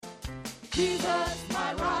Jesus,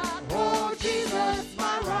 my rock. Oh, Jesus,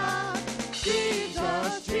 my rock.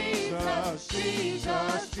 Jesus, Jesus,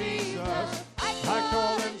 Jesus, Jesus. I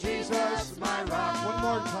call him Jesus, my rock. One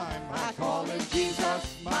more time. I call him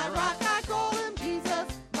Jesus, my rock. I call him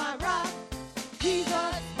Jesus, my rock.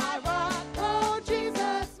 Jesus, my rock. Oh,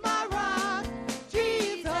 Jesus, my rock.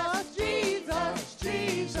 Jesus, Jesus,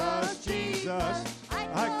 Jesus, Jesus.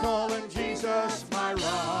 I call him Jesus, my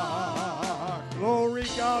rock. Glory,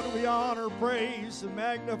 God, we honor, praise, and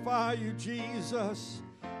magnify you, Jesus.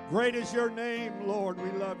 Great is your name, Lord. We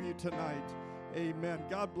love you tonight. Amen.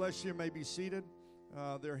 God bless you. You may be seated.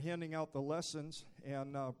 They're handing out the lessons.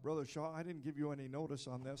 And Brother Shaw, I didn't give you any notice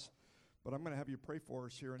on this, but I'm going to have you pray for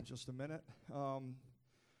us here in just a minute.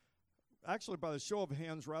 Actually, by the show of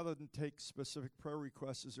hands, rather than take specific prayer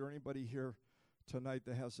requests, is there anybody here tonight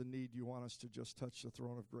that has a need you want us to just touch the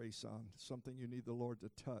throne of grace on? Something you need the Lord to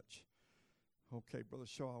touch? Okay, Brother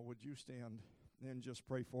Shaw, would you stand and just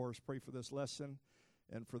pray for us? Pray for this lesson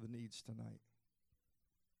and for the needs tonight.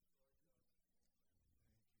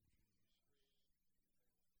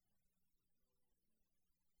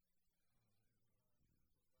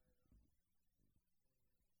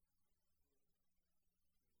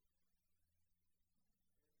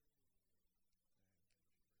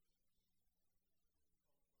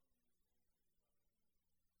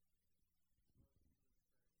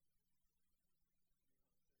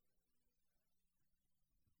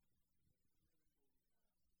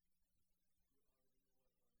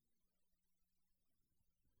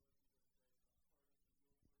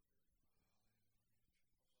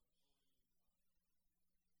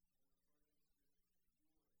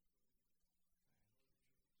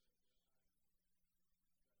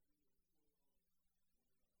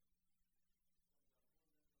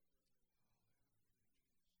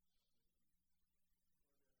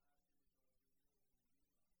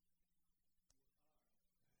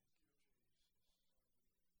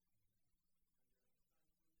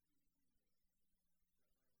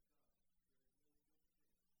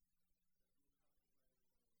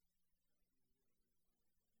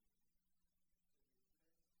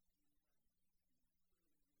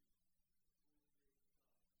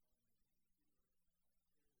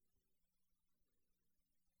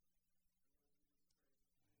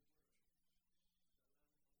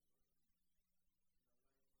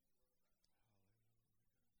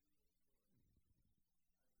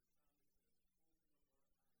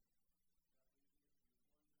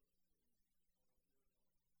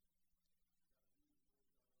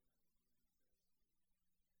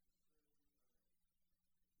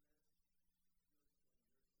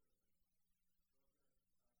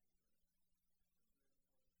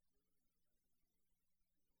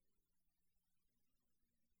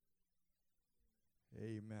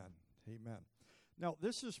 Amen. Amen. Now,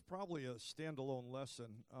 this is probably a standalone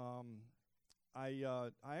lesson. I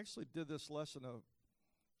actually did this lesson,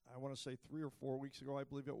 I want to say 3 or 4 weeks ago, I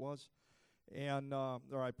believe it was, and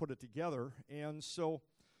or I put it together. And so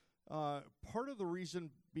part of the reason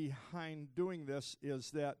behind doing this is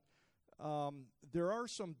that there are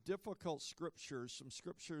some difficult scriptures, some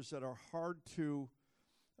scriptures that are hard to,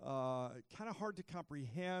 kind of hard to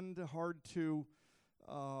comprehend, hard to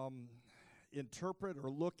interpret or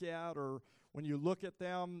look at, or when you look at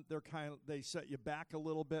them, they set you back a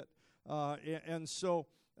little bit. And so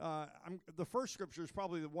the first scripture is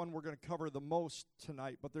probably the one we're going to cover the most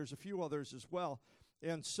tonight, but there's a few others as well.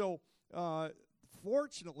 And so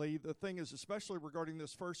fortunately, the thing is, especially regarding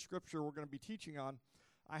this first scripture we're going to be teaching on,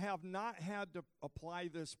 I have not had to apply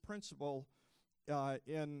this principle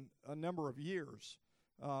in a number of years.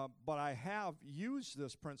 But I have used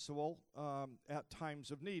this principle at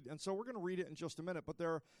times of need. And so we're going to read it in just a minute. But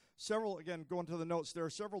there are several, again, going to the notes, there are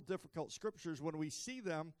several difficult scriptures. When we see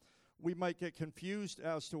them, we might get confused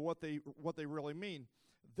as to what they really mean.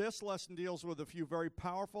 This lesson deals with a few very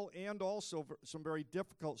powerful and also some very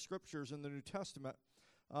difficult scriptures in the New Testament.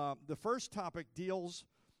 The first topic deals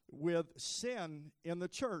with sin in the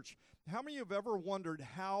church. How many of you have ever wondered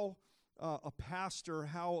how a pastor,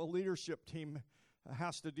 how a leadership team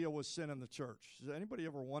has to deal with sin in the church? Has anybody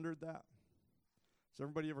ever wondered that?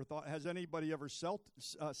 Has anybody ever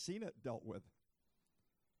seen it dealt with?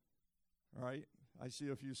 All right. I see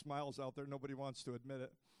a few smiles out there. Nobody wants to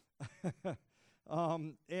admit it.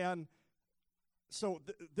 And so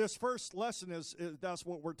this first lesson is that's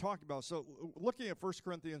what we're talking about. So looking at 1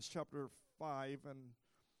 Corinthians chapter 5, and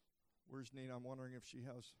where's Nina? I'm wondering if she's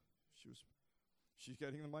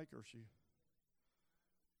getting the mic, or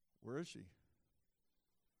where is she?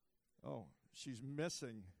 Oh, she's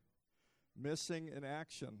missing in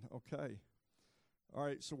action. Okay. All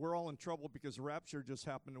right, so we're all in trouble because the rapture just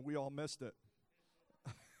happened and we all missed it.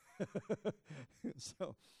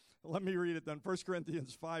 So let me read it then. 1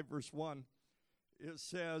 Corinthians 5, verse 1. It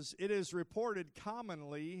says, "It is reported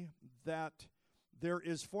commonly that there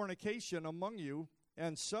is fornication among you,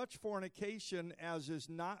 and such fornication as is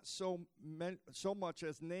not so much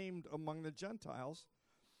as named among the Gentiles,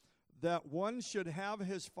 that one should have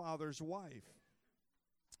his father's wife.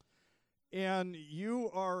 And you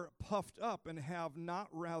are puffed up and have not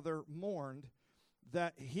rather mourned,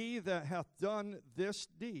 that he that hath done this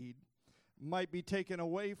deed might be taken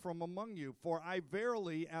away from among you. For I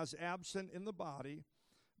verily, as absent in the body,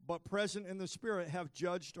 but present in the spirit, have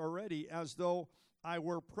judged already, as though I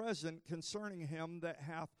were present concerning him that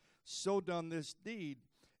hath so done this deed.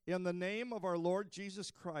 In the name of our Lord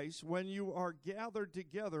Jesus Christ, when you are gathered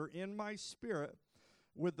together in my spirit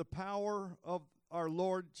with the power of our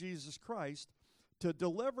Lord Jesus Christ, to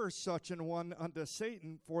deliver such an one unto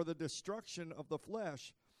Satan for the destruction of the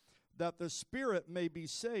flesh, that the spirit may be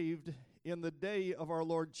saved in the day of our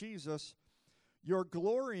Lord Jesus. Your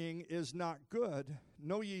glorying is not good.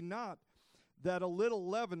 Know ye not that a little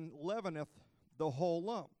leaven leaveneth the whole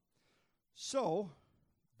lump? So,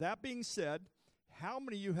 that being said, how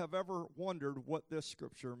many of you have ever wondered what this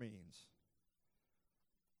scripture means?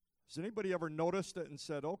 Has anybody ever noticed it and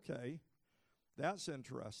said, okay, that's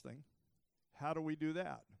interesting. How do we do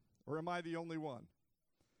that? Or am I the only one?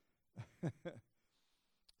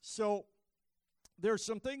 So, there's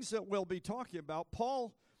some things that we'll be talking about.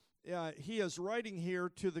 Paul, he is writing here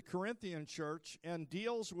to the Corinthian church and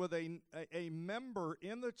deals with a member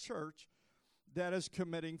in the church that is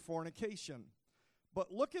committing fornication.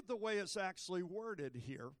 But look at the way it's actually worded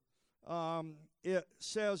here. It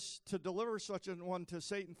says to deliver such an one to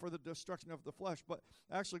Satan for the destruction of the flesh. But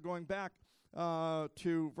actually going back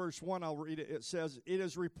to verse 1, I'll read it. It says, "It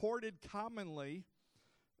is reported commonly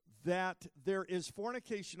that there is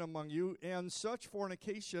fornication among you, and such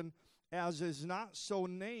fornication as is not so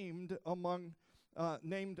named among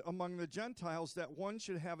the Gentiles, that one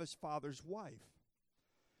should have his father's wife."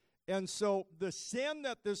 And so the sin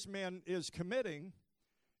that this man is committing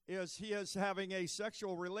is he is having a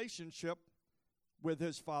sexual relationship with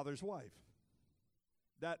his father's wife.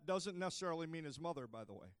 That doesn't necessarily mean his mother, by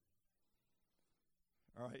the way.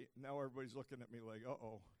 All right, now everybody's looking at me like,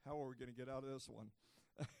 uh-oh, how are we going to get out of this one?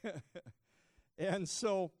 And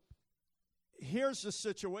so here's the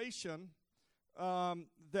situation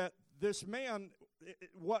that this man,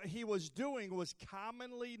 what he was doing was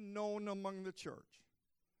commonly known among the church.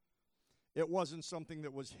 It wasn't something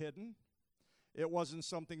that was hidden. It wasn't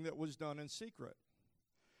something that was done in secret.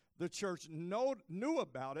 The church knew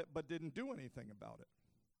about it, but didn't do anything about it.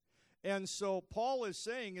 And so Paul is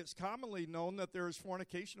saying it's commonly known that there is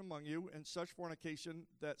fornication among you, and such fornication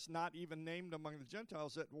that's not even named among the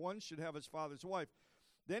Gentiles, that one should have his father's wife.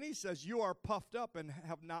 Then he says, you are puffed up and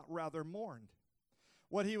have not rather mourned.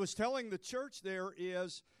 What he was telling the church there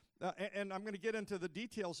is, and I'm going to get into the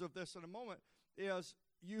details of this in a moment, is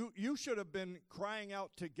you should have been crying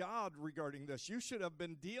out to God regarding this. You should have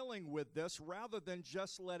been dealing with this rather than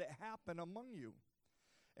just let it happen among you.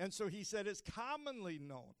 And so he said it's commonly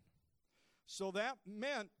known. So that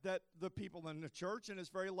meant that the people in the church, and it's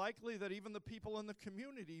very likely that even the people in the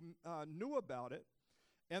community knew about it,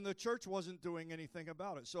 and the church wasn't doing anything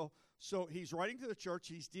about it. So he's writing to the church.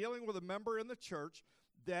 He's dealing with a member in the church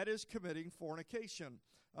that is committing fornication.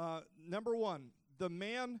 Number one, the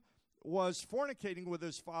man was fornicating with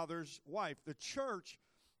his father's wife. The church,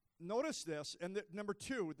 notice this, and number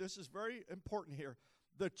two, this is very important here.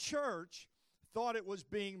 The church thought it was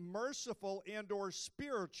being merciful and or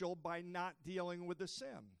spiritual by not dealing with the sin.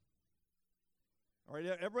 All right,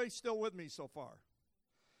 everybody's still with me so far?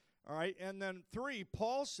 All right, and then three,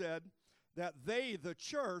 Paul said that they, the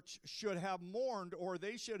church, should have mourned, or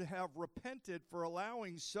they should have repented for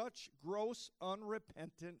allowing such gross,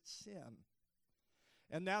 unrepentant sin.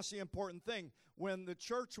 And that's the important thing. When the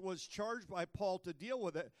church was charged by Paul to deal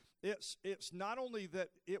with it, it's not only that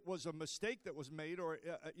it was a mistake that was made, or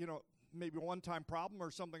maybe a one-time problem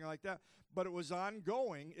or something like that, but it was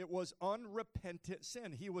ongoing. It was unrepentant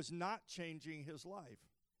sin. He was not changing his life.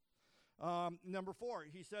 Number four,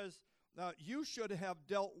 he says, you should have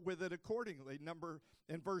dealt with it accordingly.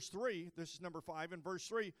 In verse 3, this is number 5. In verse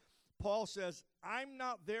 3, Paul says, I'm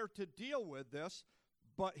not there to deal with this,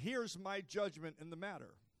 but here's my judgment in the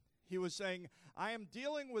matter. He was saying, I am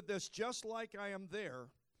dealing with this just like I am there.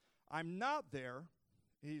 I'm not there.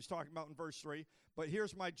 He's talking about in verse 3, but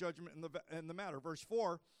here's my judgment in the matter. Verse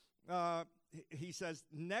 4, he says,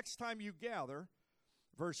 next time you gather,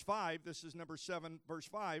 verse 5, this is number 7, verse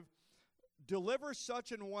 5, deliver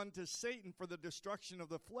such an one to Satan for the destruction of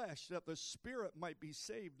the flesh, that the spirit might be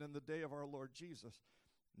saved in the day of our Lord Jesus.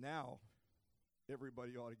 Now,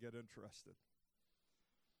 everybody ought to get interested.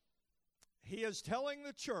 He is telling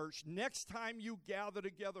the church, next time you gather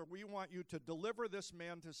together, we want you to deliver this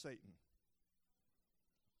man to Satan.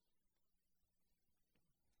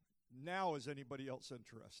 Now, is anybody else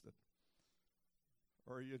interested?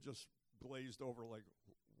 Or are you just glazed over like,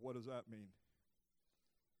 what does that mean?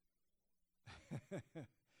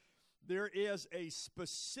 There is a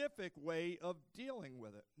specific way of dealing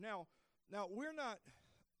with it. Now we're not,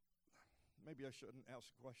 maybe I shouldn't ask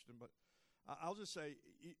a question, but I'll just say,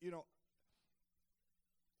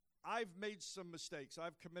 I've made some mistakes.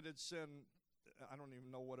 I've committed sin. I don't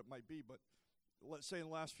even know what it might be, but let's say in the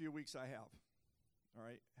last few weeks I have. All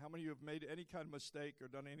right? How many of you have made any kind of mistake or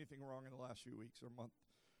done anything wrong in the last few weeks or month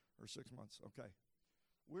or 6 months? Okay.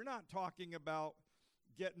 We're not talking about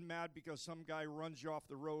getting mad because some guy runs you off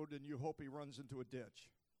the road and you hope he runs into a ditch.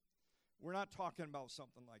 We're not talking about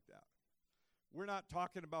something like that. We're not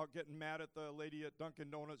talking about getting mad at the lady at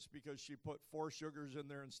Dunkin' Donuts because she put 4 sugars in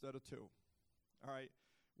there instead of 2. All right?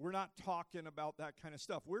 We're not talking about that kind of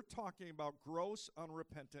stuff. We're talking about gross,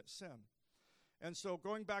 unrepentant sin. And so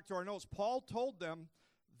going back to our notes, Paul told them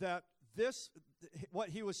that what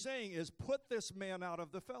he was saying is put this man out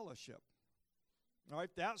of the fellowship. All right,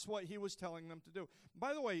 that's what he was telling them to do.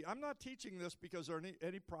 By the way, I'm not teaching this because there are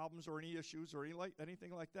any problems or any issues or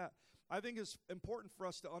anything like that. I think it's important for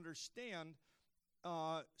us to understand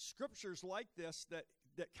scriptures like this that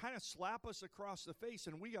kind of slap us across the face,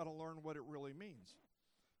 and we got to learn what it really means.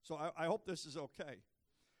 So I hope this is okay.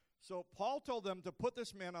 So Paul told them to put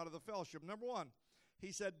this man out of the fellowship. Number one,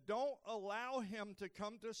 he said, don't allow him to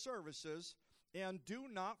come to services and do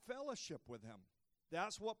not fellowship with him.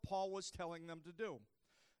 That's what Paul was telling them to do.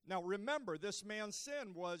 Now remember, this man's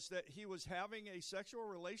sin was that he was having a sexual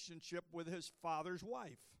relationship with his father's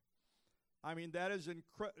wife. I mean, that is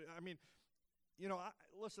incredible. I mean,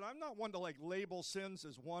 listen, I'm not one to label sins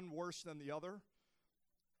as one worse than the other.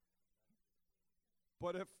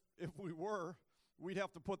 But if we were, we'd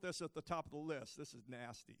have to put this at the top of the list. This is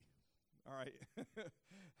nasty. All right.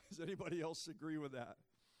 Does anybody else agree with that?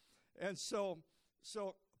 And so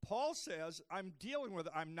Paul says, I'm dealing with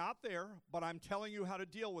it. I'm not there, but I'm telling you how to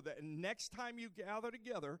deal with it. And next time you gather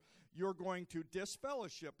together, you're going to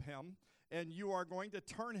disfellowship him, and you are going to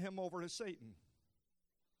turn him over to Satan.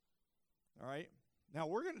 All right? Now,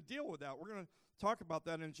 we're going to deal with that. We're going to talk about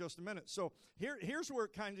that in just a minute. So here's where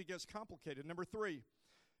it kind of gets complicated. Number 3,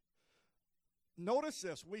 notice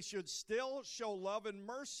this. We should still show love and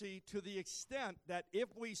mercy to the extent that if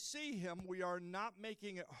we see him, we are not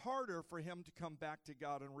making it harder for him to come back to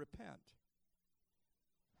God and repent.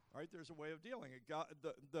 All right, there's a way of dealing it. God,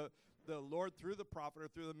 the Lord, through the prophet or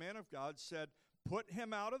through the man of God, said, put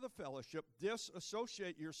him out of the fellowship,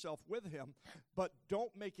 disassociate yourself with him, but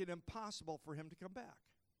don't make it impossible for him to come back.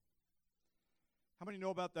 How many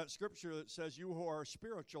know about that scripture that says, you who are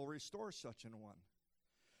spiritual, restore such an one?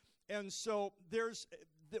 And so there's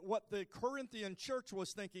what the Corinthian church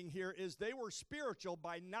was thinking here is they were spiritual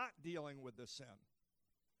by not dealing with the sin.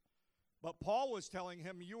 But Paul was telling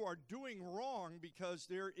him, you are doing wrong because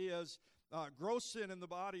there is gross sin in the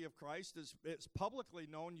body of Christ. It's publicly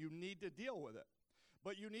known. You need to deal with it.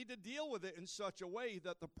 But you need to deal with it in such a way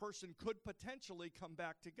that the person could potentially come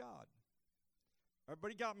back to God.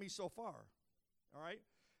 Everybody got me so far? All right?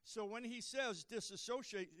 So when he says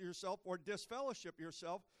disassociate yourself or disfellowship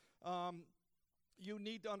yourself, you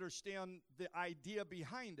need to understand the idea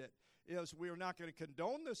behind it is we are not going to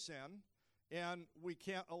condone the sin, and we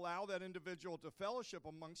can't allow that individual to fellowship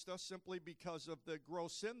amongst us simply because of the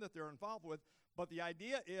gross sin that they're involved with. But the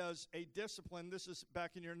idea is a discipline. This is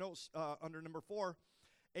back in your notes under number 4.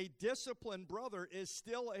 A disciplined brother is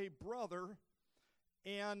still a brother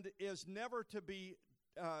and is never to be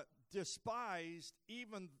despised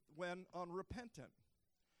even when unrepentant.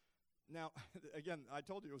 Now, again, I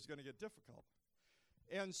told you it was going to get difficult.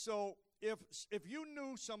 And so if you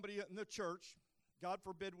knew somebody in the church, God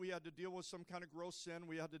forbid we had to deal with some kind of gross sin,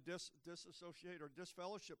 we had to disassociate or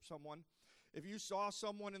disfellowship someone. If you saw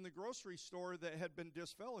someone in the grocery store that had been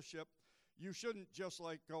disfellowshipped, you shouldn't just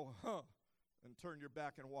go, and turn your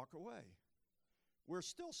back and walk away. We're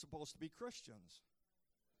still supposed to be Christians.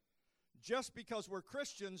 Just because we're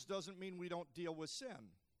Christians doesn't mean we don't deal with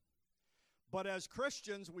sin. But as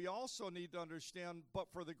Christians, we also need to understand,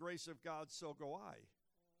 but for the grace of God, so go I.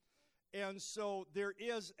 And so there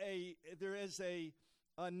is a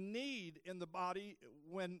need in the body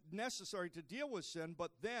when necessary to deal with sin,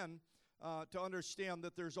 but then to understand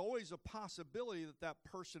that there's always a possibility that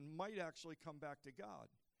person might actually come back to God.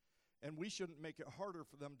 and we shouldn't make it harder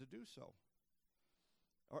for them to do so.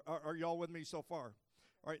 Are y'all with me so far?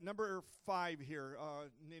 All right, number 5 here.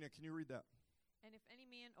 Nina, can you read that? And if any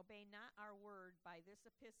man obey not our word by this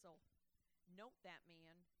epistle, note that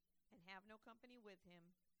man, and have no company with him,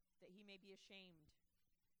 that he may be ashamed.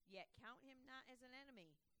 Yet count him not as an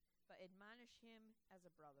enemy, but admonish him as a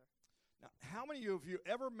brother. Now, how many of you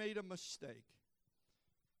ever made a mistake?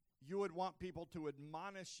 You would want people to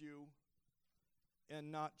admonish you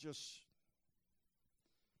and not just,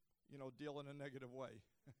 deal in a negative way.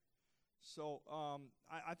 So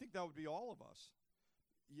I think that would be all of us.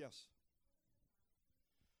 Yes.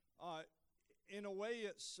 In a way,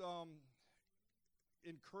 it's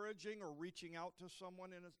encouraging or reaching out to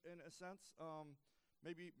someone in a sense.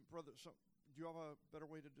 Maybe, brother, do you have a better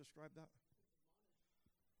way to describe that?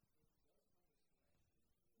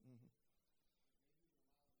 Mm-hmm.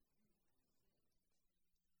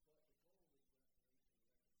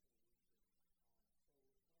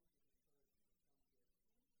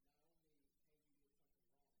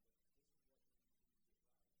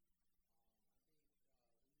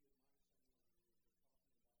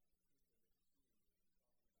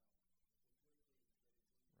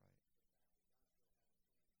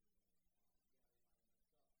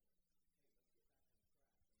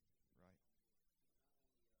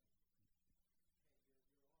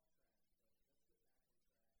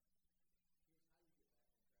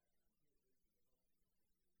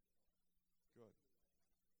 Right. Good.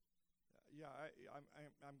 Yeah,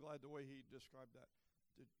 I'm glad the way he described that.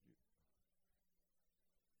 Did you?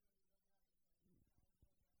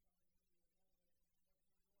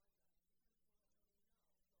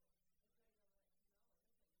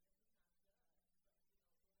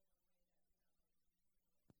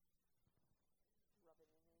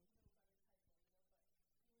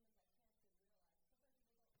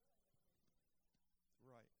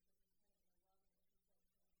 Right.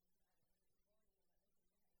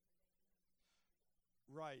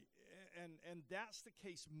 Right. And that's the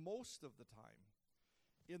case most of the time.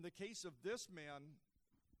 In the case of this man,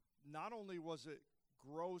 not only was it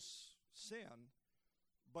gross sin,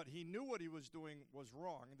 but he knew what he was doing was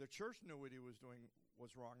wrong. The church knew what he was doing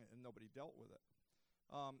was wrong, and nobody dealt with it.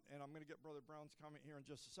 And I'm going to get Brother Brown's comment here in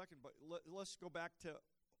just a second, but let's go back to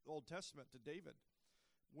Old Testament, to David.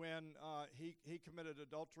 When he committed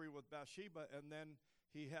adultery with Bathsheba, and then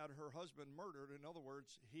he had her husband murdered. In other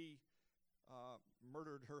words, he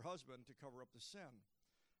murdered her husband to cover up the sin.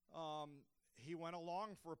 He went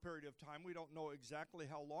along for a period of time. We don't know exactly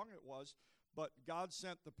how long it was, but God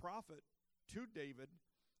sent the prophet to David.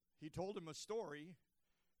 He told him a story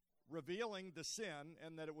revealing the sin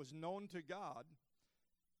and that it was known to God.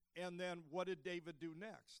 And then what did David do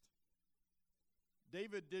next?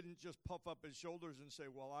 David didn't just puff up his shoulders and say,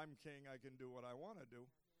 well, I'm king, I can do what I want to do.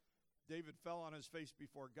 David fell on his face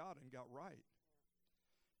before God and got right.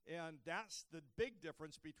 And that's the big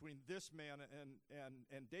difference between this man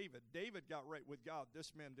and David. David got right with God.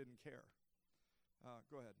 This man didn't care.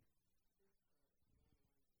 Go ahead.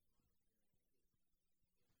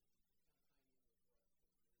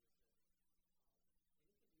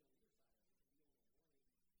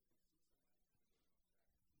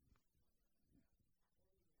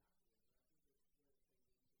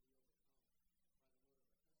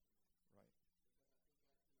 Right.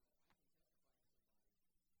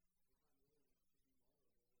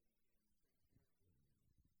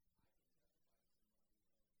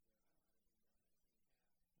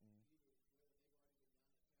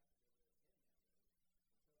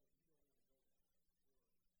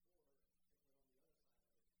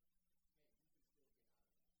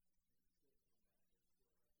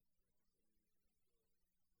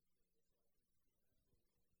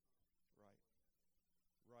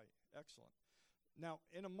 Right. Right. Excellent. Now,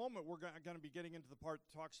 in a moment, we're going to be getting into the part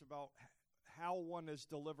that talks about how one is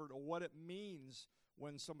delivered or what it means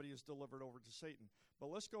when somebody is delivered over to Satan. But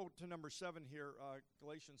let's go to number 7 here,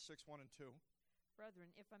 Galatians 6:1 and 2. Brethren,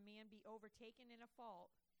 if a man be overtaken in a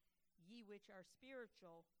fault, ye which are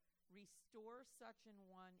spiritual, restore such an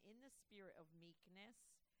one in the spirit of meekness,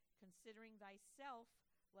 considering thyself,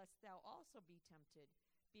 lest thou also be tempted.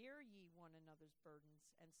 Bear ye one another's burdens,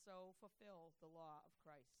 and so fulfill the law of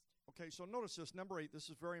Christ. Okay, so notice this, number 8, this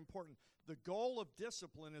is very important. The goal of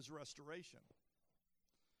discipline is restoration.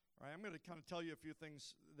 All right, I'm going to kind of tell you a few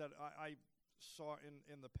things that I saw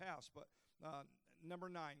in the past, but number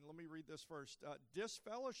 9, let me read this first.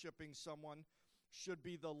 Disfellowshipping someone should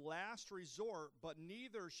be the last resort, but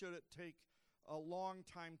neither should it take a long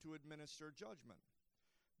time to administer judgment.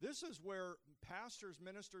 This is where pastors,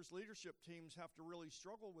 ministers, leadership teams have to really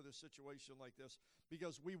struggle with a situation like this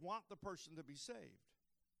because we want the person to be saved.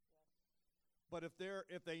 But if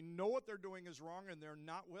they know what they're doing is wrong and they're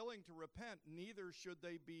not willing to repent, neither should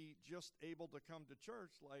they be just able to come to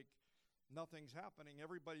church like nothing's happening.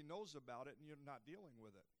 Everybody knows about it and you're not dealing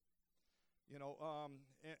with it.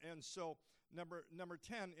 And so number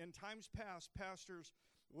 10, in times past, pastors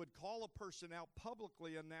would call a person out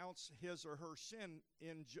publicly, announce his or her sin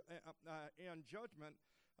and judgment.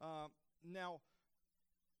 Now,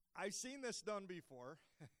 I've seen this done before.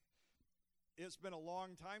 It's been a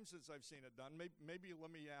long time since I've seen it done. Maybe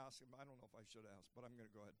let me ask. I don't know if I should ask, but I'm going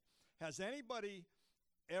to go ahead. Has anybody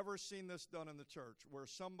ever seen this done in the church where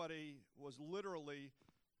somebody was literally,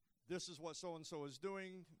 this is what so-and-so is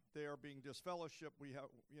doing, they are being disfellowshipped,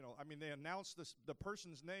 they announced the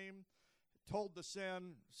person's name, told the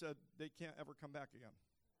sin, said they can't ever come back again,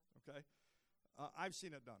 okay? I've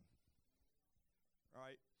seen it done, all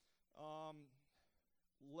right?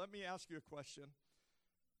 Let me ask you a question.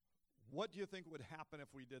 What do you think would happen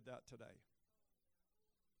if we did that today?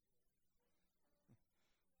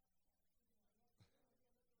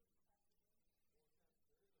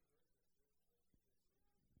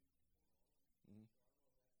 Mhm.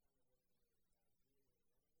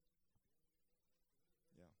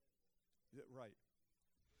 Yeah. Right.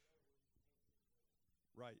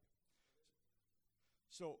 Right.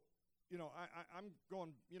 So, I'm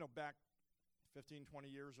going, back 15, 20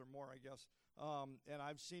 years or more, I guess. And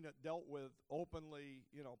I've seen it dealt with openly,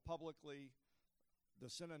 publicly, the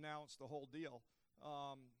sin announced, the whole deal.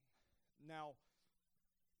 Now,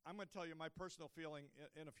 I'm going to tell you my personal feeling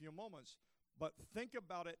in a few moments, but think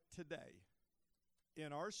about it today.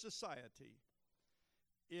 In our society,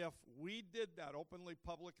 if we did that openly,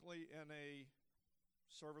 publicly in a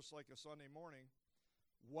service like a Sunday morning,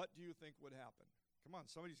 what do you think would happen? Come on,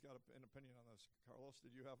 somebody's got an opinion on this. Carlos,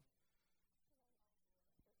 did you have?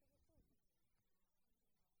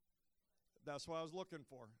 That's what I was looking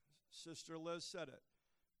for. Sister Liz said it.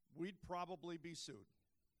 We'd probably be sued.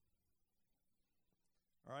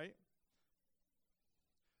 All right?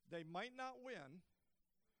 They might not win,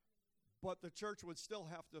 but the church would still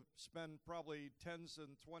have to spend probably tens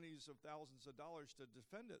and twenties of thousands of dollars to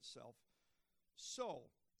defend itself.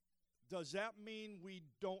 So, does that mean we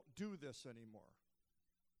don't do this anymore?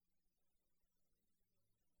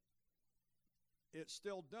 It's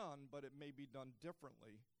still done, but it may be done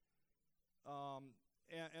differently.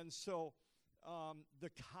 So the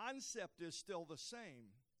concept is still the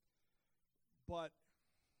same. But,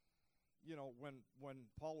 when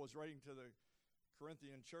Paul was writing to the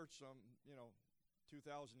Corinthian church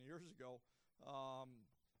 2,000 years ago,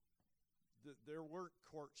 there weren't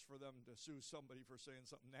courts for them to sue somebody for saying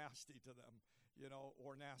something nasty to them,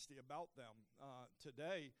 or nasty about them.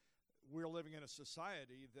 Today, we're living in a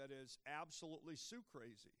society that is absolutely sue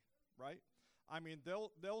crazy, right? I mean,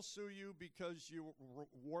 they'll sue you because you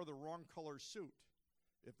wore the wrong color suit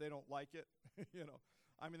if they don't like it,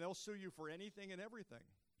 I mean, they'll sue you for anything and everything,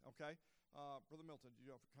 okay? Brother Milton, do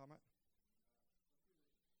you have a comment?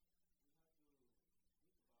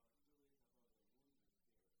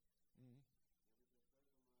 Mm-hmm.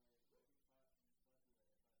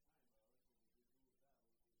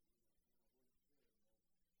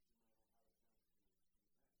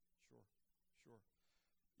 Sure, sure.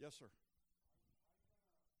 Yes, sir.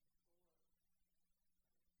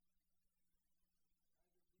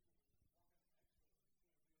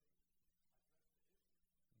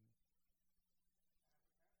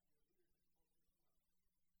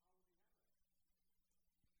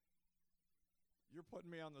 You're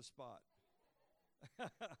putting me on the spot.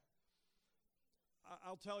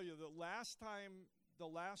 I'll tell you, the last time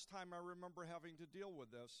I remember having to deal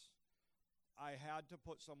with this, I had to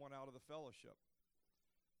put someone out of the fellowship.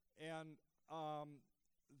 And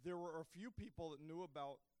there were a few people that knew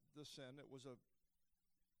about the sin. It was a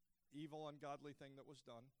evil, ungodly thing that was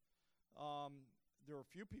done. There were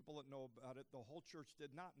a few people that know about it. The whole church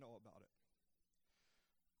did not know about it.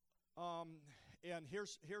 And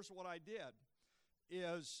here's what I did,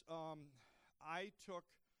 is I took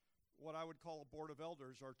what I would call a board of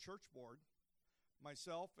elders, our church board,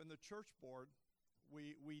 myself and the church board,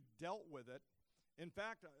 we dealt with it. In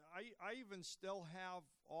fact, I even still have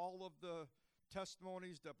all of the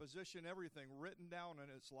testimonies, deposition, everything written down, and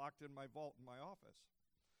it's locked in my vault in my office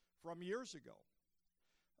from years ago.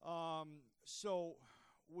 So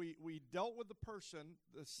we dealt with the person,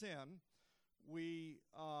 the sin. We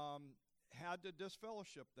had to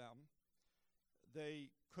disfellowship them.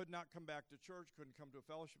 They could not come back to church, couldn't come to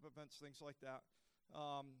fellowship events, things like that.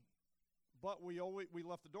 But we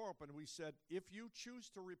left the door open. We said, if you choose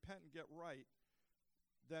to repent and get right,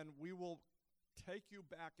 then we will take you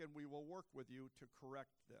back and we will work with you to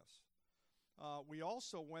correct this. We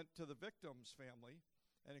also went to the victim's family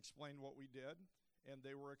and explained what we did, and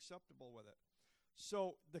they were acceptable with it.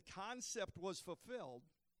 So the concept was fulfilled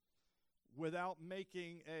without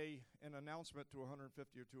making an announcement to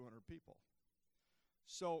 150 or 200 people.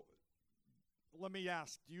 So let me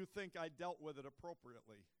ask, do you think I dealt with it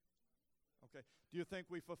appropriately? Okay. Do you think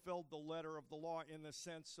we fulfilled the letter of the law in the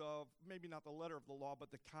sense of, maybe not the letter of the law,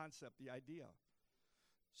 but the concept, the idea?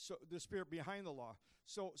 So the spirit behind the law.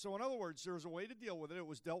 So in other words, there's a way to deal with it. It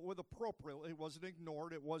was dealt with appropriately. It wasn't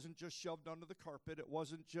ignored. It wasn't just shoved under the carpet. It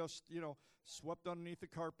wasn't just, swept underneath the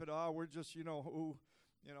carpet. We're just, it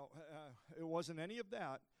wasn't any of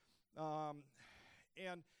that.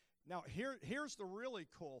 And now here's the really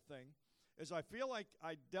cool thing, is I feel like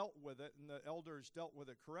I dealt with it and the elders dealt with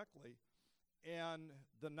it correctly. And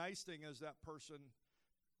the nice thing is that person,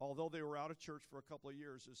 although they were out of church for a couple of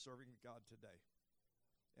years, is serving God today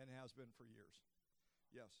and has been for years.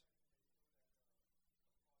 Yes.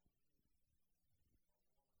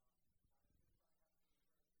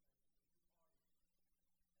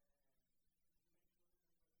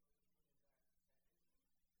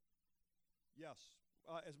 Yes,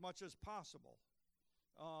 as much as possible.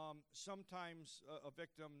 Sometimes a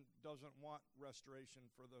victim doesn't want restoration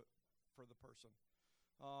for the person,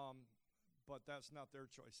 but that's not their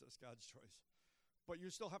choice. That's God's choice. But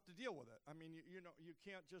you still have to deal with it. I mean, you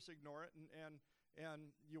can't just ignore it, and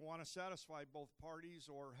you want to satisfy both parties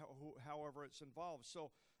or however it's involved.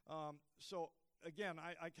 So again,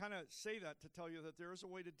 I kind of say that to tell you that there is a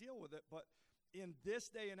way to deal with it. But in this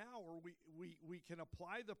day and hour, we can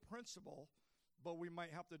apply the principle, but we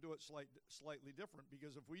might have to do it slightly different,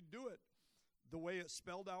 because if we do it the way it's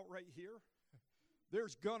spelled out right here,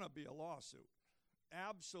 there's going to be a lawsuit.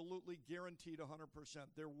 Absolutely guaranteed 100%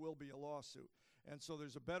 there will be a lawsuit. And so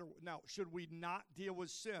there's a better. Now, should we not deal with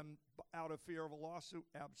sin out of fear of a lawsuit?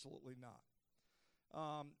 Absolutely not.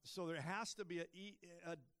 So there has to be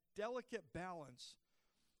a delicate balance,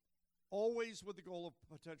 always with the goal of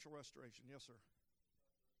potential restoration. Yes, sir.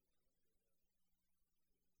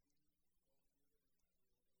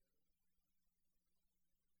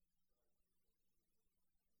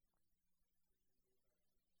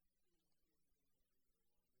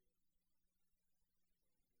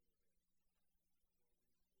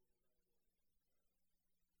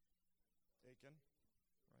 Taken.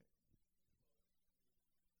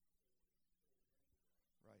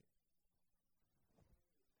 Right.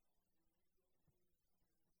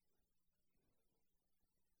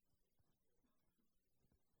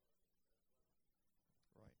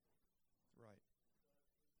 Right. Right. Right.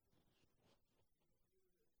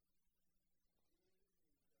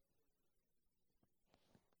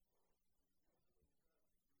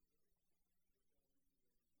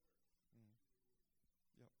 Mm.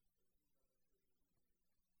 Yep.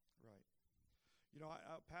 Right.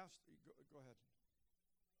 Go ahead.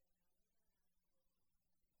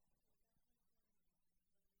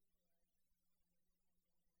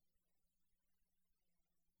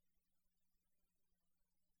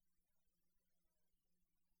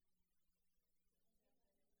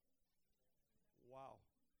 Wow.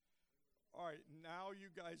 All right, now you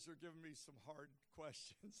guys are giving me some hard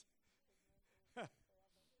questions.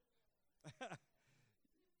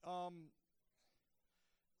 um,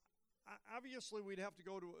 Obviously, we'd have to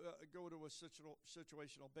go to a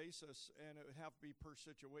situational basis, and it would have to be per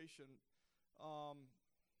situation. Um,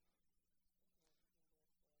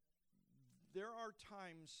 there are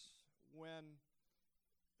times when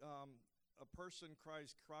a person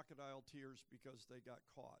cries crocodile tears because they got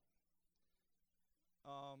caught,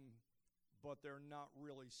 but they're not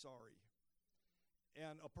really sorry.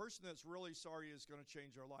 And a person that's really sorry is going to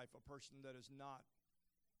change their life. A person that is not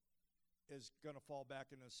is going to fall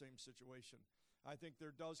back in the same situation. I think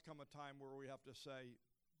there does come a time where we have to say,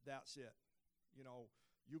 that's it.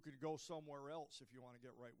 You could go somewhere else if you want to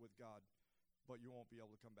get right with God, but you won't be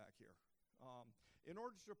able to come back here. In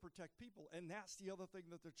order to protect people, and that's the other thing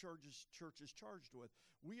that the church is charged with.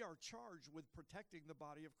 We are charged with protecting the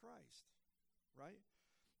body of Christ, right?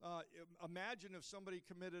 Imagine if somebody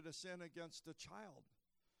committed a sin against a child.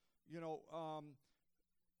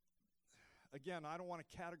 Again, I don't want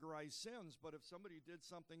to categorize sins, but if somebody did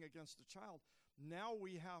something against a child, now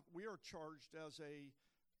we are charged as a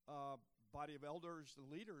body of elders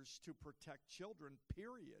and leaders to protect children,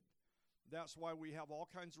 period. That's why we have all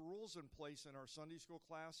kinds of rules in place in our Sunday school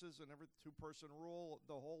classes and every two-person rule,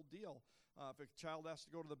 the whole deal. If a child has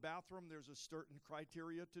to go to the bathroom, there's a certain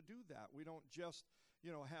criteria to do that. We don't just,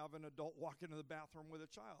 have an adult walk into the bathroom with a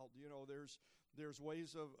child. There's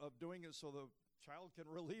ways of doing it so the child can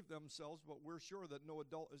relieve themselves, but we're sure that no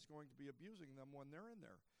adult is going to be abusing them when they're in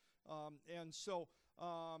there. And so,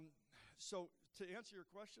 so to answer your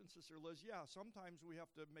question, Sister Liz, yeah, sometimes we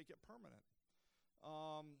have to make it permanent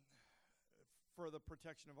for the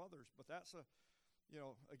protection of others. But that's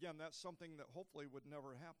again, that's something that hopefully would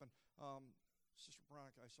never happen. Sister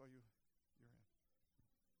Veronica, I saw your hand.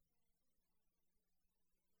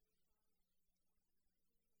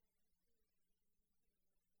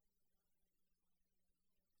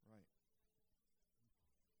 Right.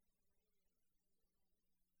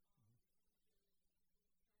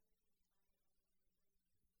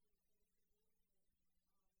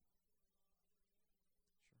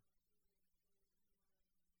 Sure.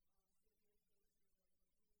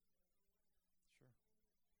 Sure.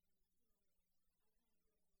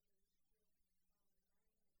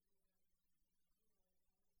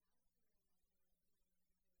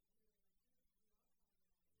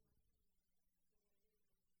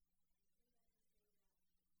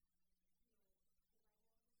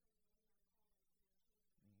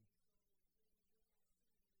 Mhm.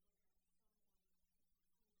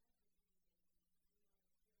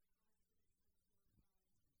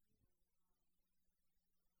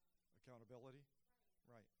 Accountability.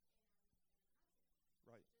 Right.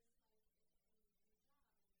 Right.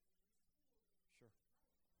 Sure.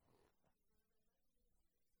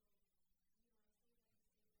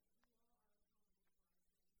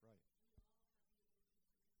 Right.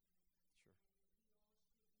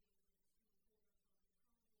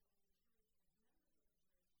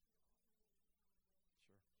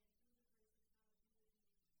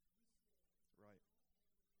 Sure. Sure. Right.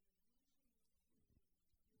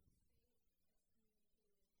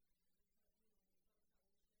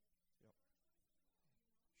 Yep.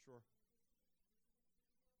 Sure.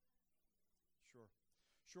 Sure.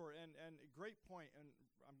 Sure. And a great point. And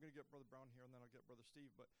I'm going to get Brother Brown here, and then I'll get Brother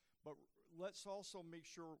Steve. But let's also make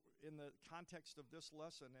sure, in the context of this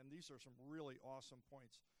lesson, and these are some really awesome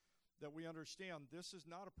points, that we understand this is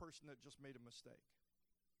not a person that just made a mistake.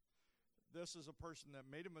 This is a person that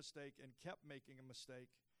made a mistake and kept making a mistake,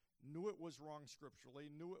 knew it was wrong scripturally,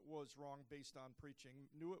 knew it was wrong based on preaching,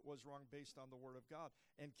 knew it was wrong based on the Word of God,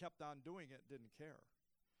 and kept on doing it, didn't care.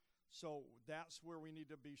 So that's where we need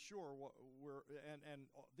to be sure and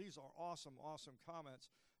these are awesome comments,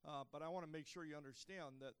 but I want to make sure you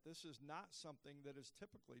understand that this is not something that is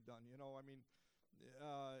typically done. I mean,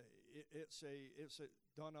 it's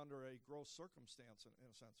done under a gross circumstance in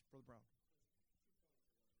a sense. Brother Brown.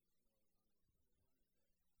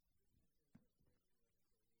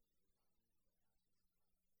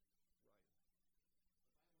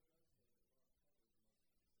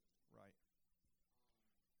 Right.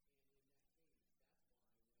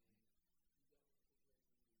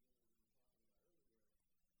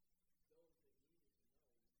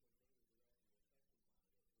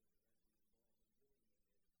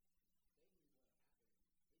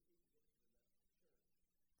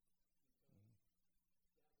 Mhm.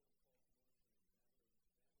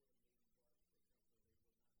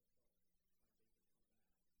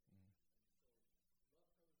 Mhm.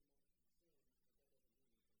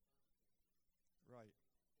 Right.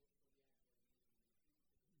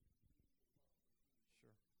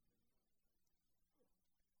 Sure.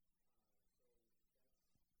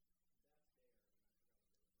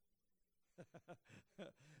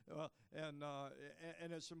 Well,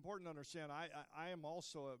 and it's important to understand. I am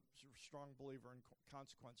also a strong believer in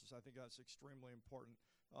consequences. I think that's extremely important.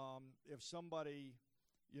 If somebody,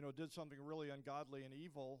 did something really ungodly and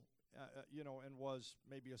evil, and was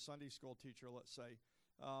maybe a Sunday school teacher, let's say,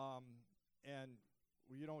 and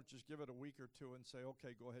you don't just give it a week or two and say,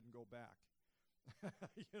 okay, go ahead and go back.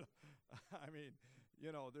 you know, I mean,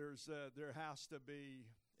 there has to be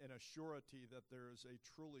an assurity that there is a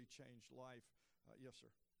truly changed life. Yes, sir.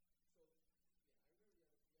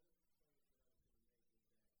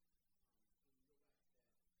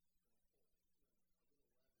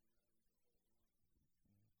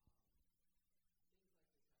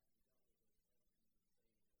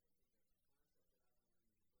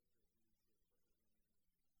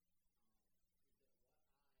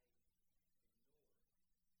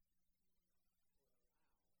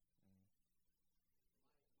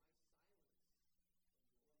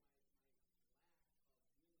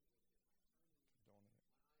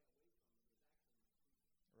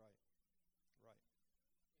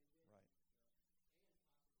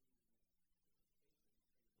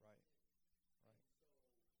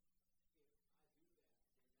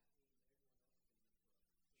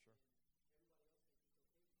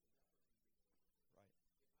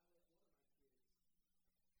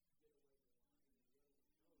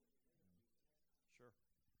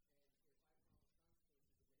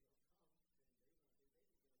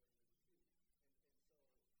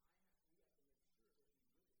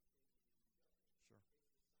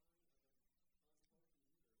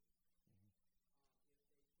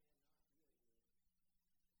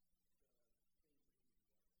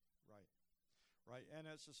 Right, and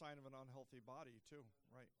it's a sign of an unhealthy body too.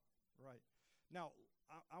 Right, right. Now,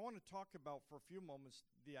 I want to talk about for a few moments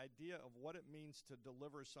the idea of what it means to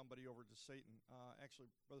deliver somebody over to Satan.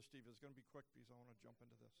 Actually, Brother Steve, it's going to be quick because I want to jump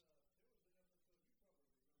into this.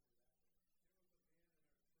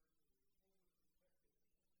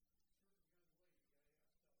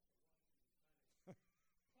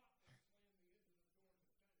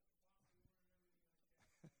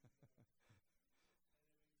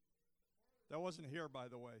 That wasn't here, by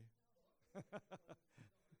the way.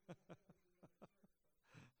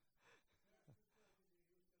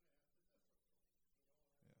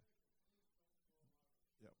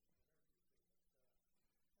 Yep.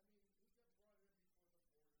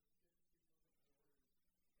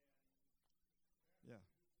 Yeah.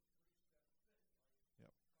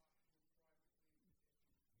 Yep.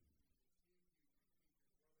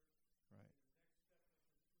 Right.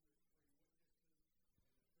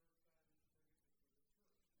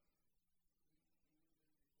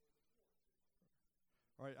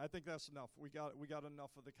 All right. I think that's enough. We got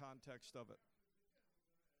enough of the context of it.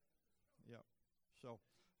 Yeah. So,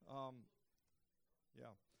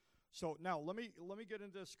 yeah. So now let me get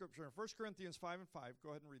into scripture. In 1 Corinthians 5:5,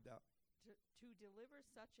 go ahead and read that. To deliver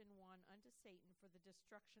such an one unto Satan for the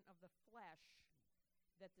destruction of the flesh,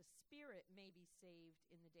 that the spirit may be saved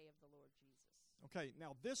in the day of the Lord Jesus. Okay,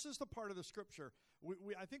 now this is the part of the scripture.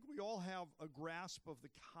 I think we all have a grasp of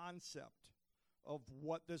the concept of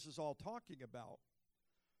what this is all talking about.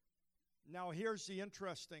 Now here's the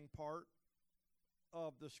interesting part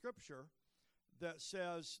of the scripture that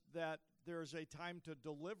says that there's a time to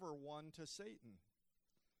deliver one to Satan.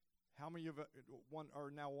 How many of one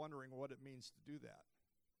are now wondering what it means to do that?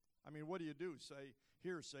 I mean, what do you do? Say,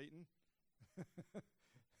 here, Satan.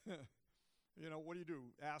 What do you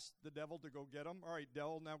do? Ask the devil to go get him? All right,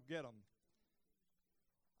 devil, now get him.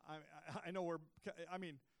 I know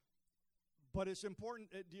but it's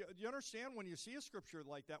important. Do you understand when you see a scripture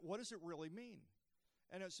like that, what does it really mean?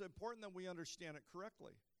 And it's important that we understand it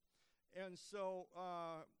correctly. And so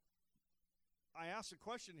I ask a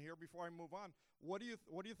question here before I move on. What do you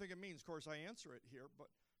think it means? Of course, I answer it here, but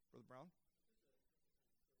Brother Brown?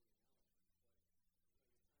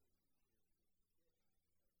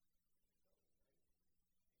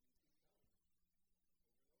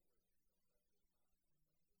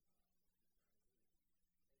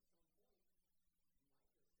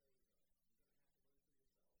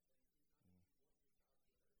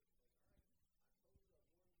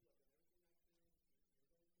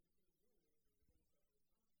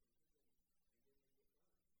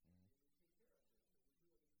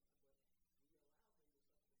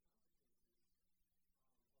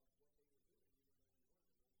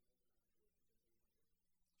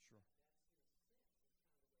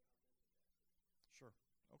 Sure. Sure.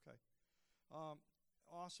 Okay.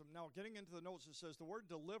 Awesome. Now, getting into the notes, it says the word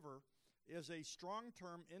deliver is a strong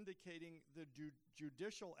term indicating the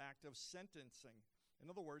judicial act of sentencing. In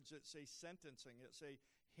other words, it's a sentencing. It's a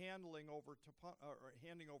handing over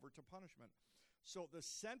to punishment. So the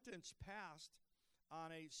sentence passed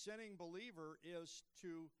on a sinning believer is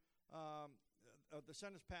to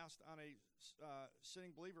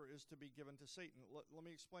be given to Satan. Let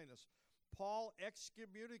me explain this. Paul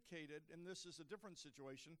excommunicated, and this is a different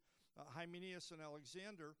situation, Hymenaeus and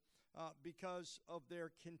Alexander, because of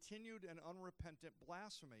their continued and unrepentant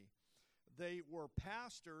blasphemy. They were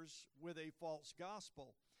pastors with a false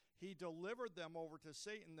gospel. He delivered them over to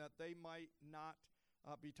Satan that they might not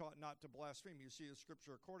be taught not to blaspheme. You see the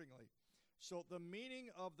scripture accordingly. So the meaning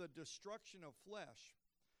of the destruction of flesh,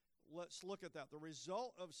 let's look at that. The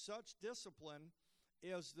result of such discipline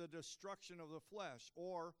is the destruction of the flesh,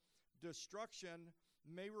 or destruction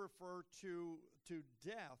may refer to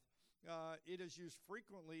death. It is used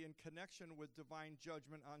frequently in connection with divine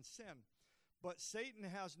judgment on sin. But Satan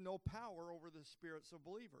has no power over the spirits of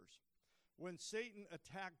believers. When Satan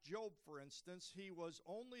attacked Job, for instance, he was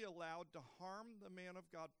only allowed to harm the man of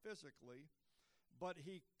God physically, but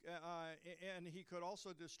he could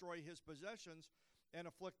also destroy his possessions and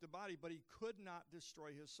afflict the body, but he could not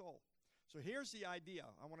destroy his soul. So here's the idea.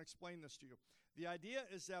 I want to explain this to you. The idea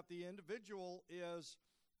is that the individual is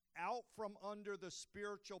out from under the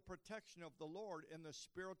spiritual protection of the Lord and the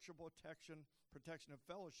spiritual protection and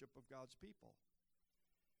fellowship of God's people.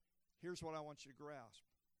 Here's what I want you to grasp.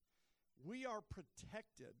 We are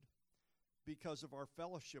protected because of our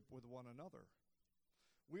fellowship with one another.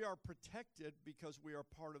 We are protected because we are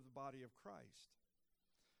part of the body of Christ.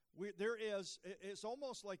 It's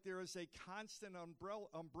almost like there is a constant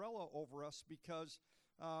umbrella over us because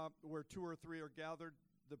where two or three are gathered,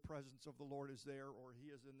 the presence of the Lord is there, or he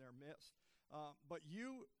is in their midst. But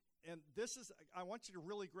you and this is, I want you to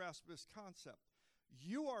really grasp this concept.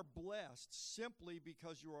 You are blessed simply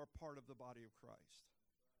because you are a part of the body of Christ.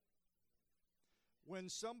 When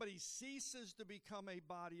somebody ceases to become a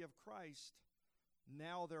body of Christ,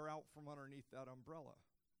 now they're out from underneath that umbrella.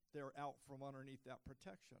 They're out from underneath that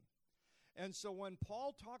protection. And so when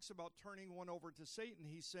Paul talks about turning one over to Satan,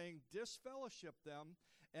 he's saying disfellowship them,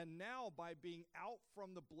 and now by being out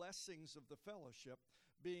from the blessings of the fellowship,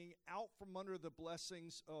 being out from under the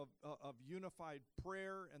blessings of unified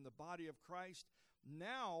prayer and the body of Christ,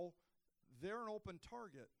 now they're an open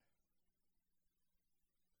target.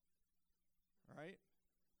 All right?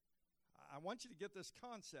 I want you to get this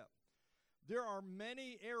concept. There are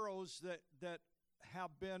many arrows that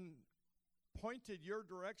have been pointed your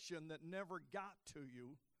direction that never got to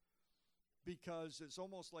you, because it's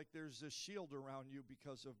almost like there's this shield around you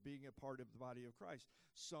because of being a part of the body of Christ.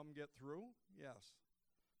 Some get through, yes,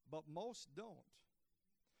 but most don't.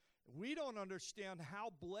 We don't understand how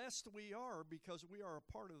blessed we are because we are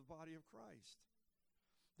a part of the body of Christ.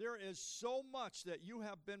 There is so much that you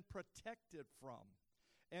have been protected from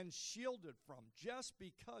and shielded from just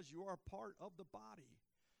because you are part of the body.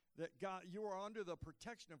 That God, you are under the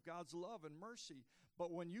protection of God's love and mercy.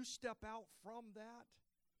 But when you step out from that,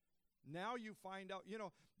 now you find out,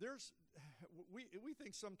 we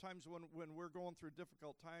think sometimes when we're going through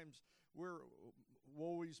difficult times, we're,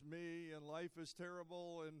 woe is me, and life is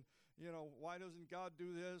terrible, and, why doesn't God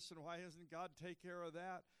do this, and why doesn't God take care of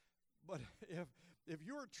that? But if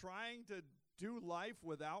you're trying to do life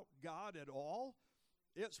without God at all,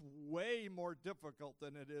 it's way more difficult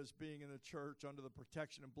than it is being in the church under the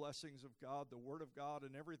protection and blessings of God, the Word of God,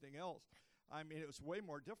 and everything else. I mean, it's way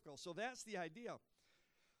more difficult. So that's the idea.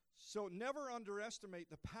 So never underestimate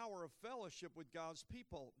the power of fellowship with God's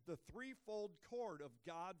people. The threefold cord of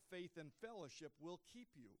God, faith, and fellowship will keep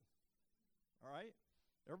you. All right?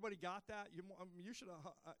 Everybody got that? You should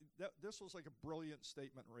have. This was like a brilliant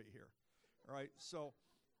statement right here. All right? So,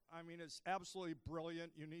 I mean, it's absolutely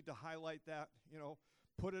brilliant. You need to highlight that,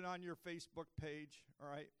 put it on your Facebook page, all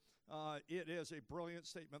right? It is a brilliant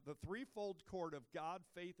statement. The threefold cord of God,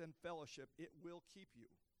 faith, and fellowship, it will keep you,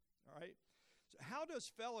 all right? So how does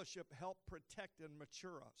fellowship help protect and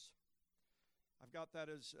mature us? I've got that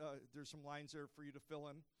as, there's some lines there for you to fill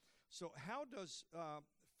in. So how does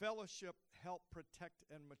fellowship help protect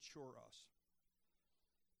and mature us?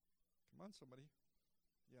 Come on, somebody.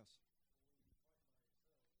 Yes.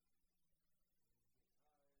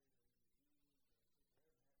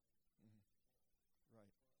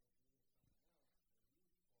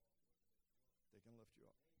 They can lift you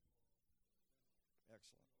up.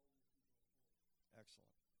 Excellent. Excellent.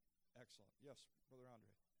 Excellent. Yes, Brother Andre.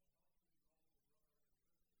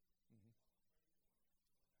 Mm-hmm.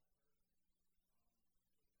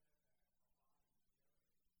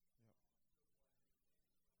 Yep.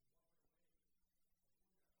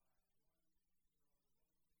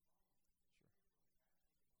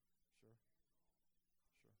 Sure.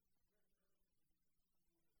 Sure. Sure.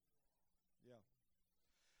 Yeah.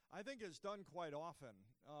 I think it's done quite often.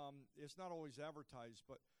 It's not always advertised,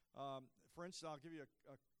 but for instance, I'll give you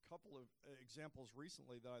a couple of examples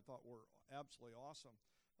recently that I thought were absolutely awesome.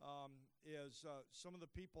 Some of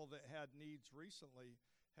the people that had needs recently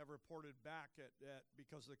have reported back at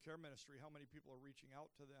because of the care ministry, how many people are reaching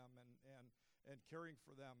out to them and caring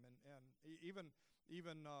for them, and even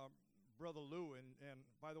Brother Lou, and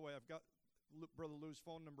by the way, I've got Brother Lou's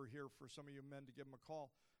phone number here for some of you men to give him a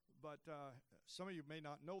call. But some of you may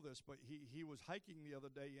not know this, but he was hiking the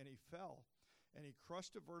other day and he fell, and he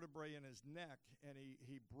crushed a vertebrae in his neck, and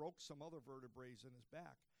he broke some other vertebrae in his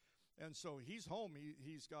back. And so he's home.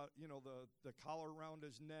 He's got, the collar around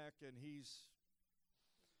his neck, and he's,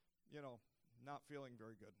 not feeling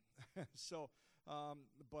very good. So,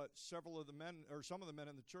 but several of the men, or some of the men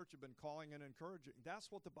in the church have been calling and encouraging.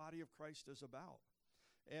 That's what the body of Christ is about.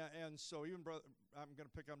 And so even I'm going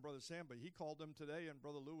to pick on Brother Sam, but he called him today, and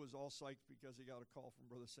Brother Lou was all psyched because he got a call from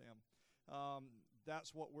Brother Sam.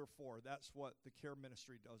 That's what we're for. That's what the care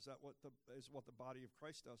ministry does. That is what the body of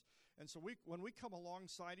Christ does. And so when we come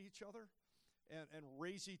alongside each other and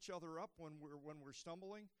raise each other up when we're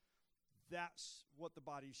stumbling, that's what the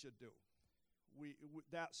body should do.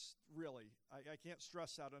 That's really, I can't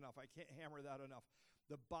stress that enough. I can't hammer that enough.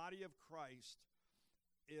 The body of Christ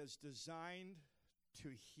is designed to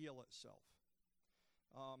heal itself.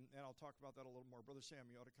 And I'll talk about that a little more. Brother Sam,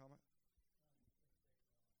 you ought to comment?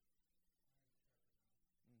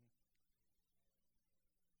 Mm-hmm.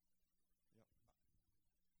 Yep.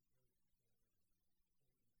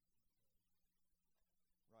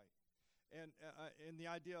 Right. And the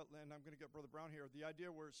idea, and I'm going to get Brother Brown here, the idea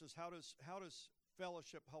where it says, how does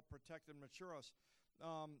fellowship help protect and mature us.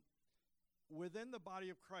 Within the body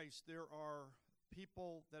of Christ, there are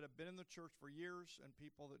people that have been in the church for years and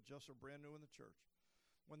people that just are brand new in the church.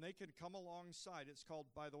 When they can come alongside, it's called,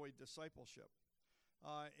 by the way, discipleship,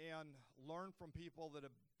 and learn from people that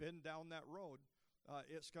have been down that road,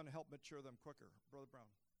 it's going to help mature them quicker. Brother Brown.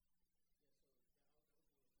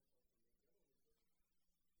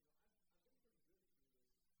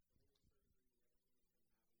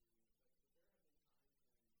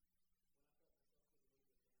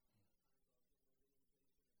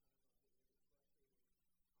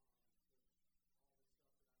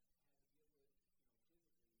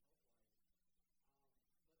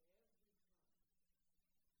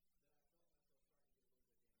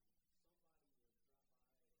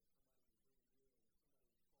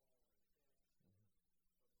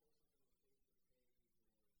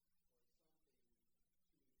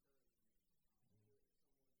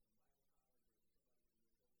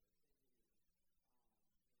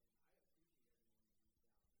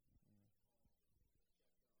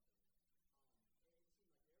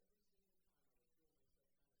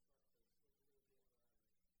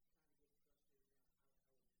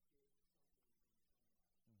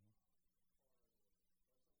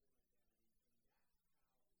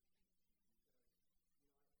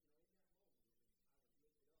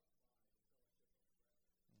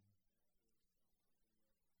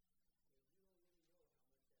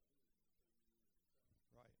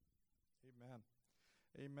 Amen.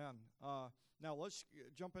 Amen. Now let's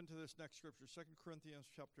jump into this next scripture, 2 Corinthians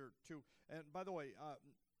chapter 2. And by the way,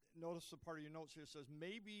 notice the part of your notes here says,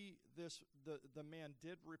 maybe the man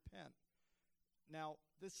did repent. Now,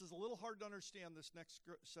 this is a little hard to understand, this next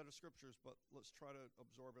set of scriptures, but let's try to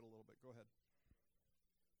absorb it a little bit. Go ahead.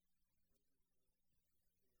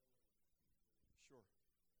 Sure. Right.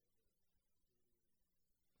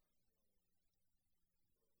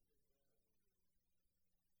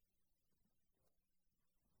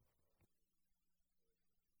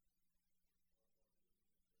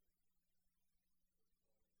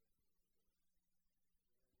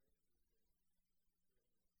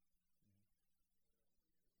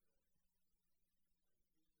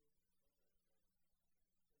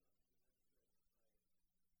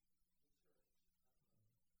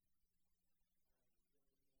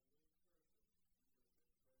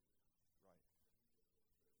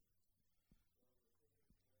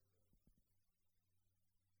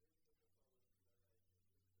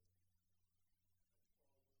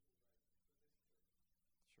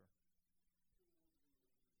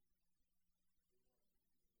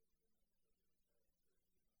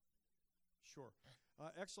 Sure.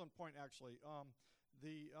 Sure. Excellent point, actually.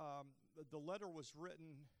 The letter was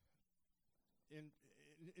written in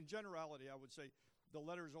generality, I would say the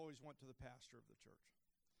letters always went to the pastor of the church,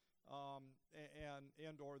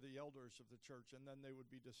 and or the elders of the church, and then they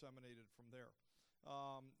would be disseminated from there.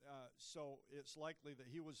 So it's likely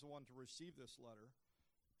that he was the one to receive this letter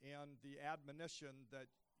and the admonition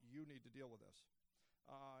that you need to deal with this.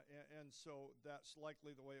 And so that's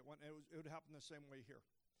likely the way it went. It would happen the same way here.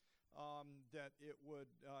 That it would,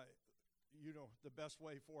 the best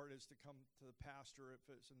way for it is to come to the pastor if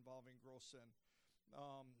it's involving gross sin.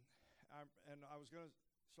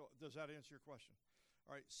 So does that answer your question?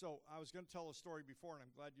 All right, so I was going to tell a story before, and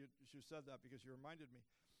I'm glad you said that because you reminded me.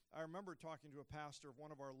 I remember talking to a pastor of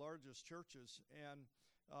one of our largest churches, and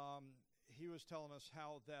he was telling us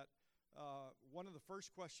how that one of the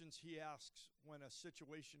first questions he asks when a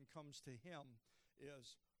situation comes to him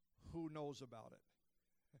is, who knows about it?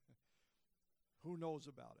 Who knows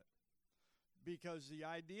about it? Because the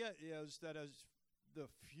idea is that as the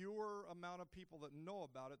fewer amount of people that know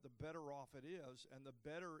about it, the better off it is, and the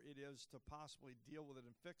better it is to possibly deal with it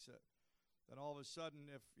and fix it. Then all of a sudden,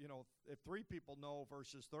 if 3 people know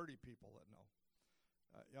versus 30 people that know,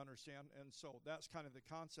 you understand? And so that's kind of the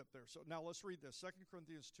concept there. So now let's read this, 2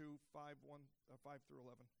 Corinthians 2, 5 through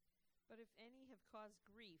 11. But if any have caused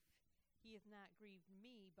grief, he hath not grieved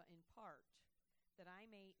me, but in part, that I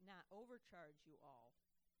may not overcharge you all.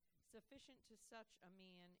 Sufficient to such a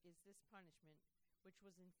man is this punishment, which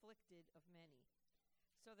was inflicted of many.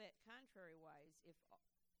 So that contrariwise, if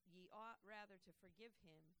ye ought rather to forgive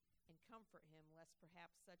him and comfort him, lest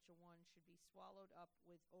perhaps such a one should be swallowed up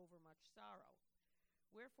with overmuch sorrow.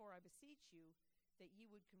 Wherefore I beseech you that ye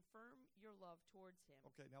would confirm your love towards him.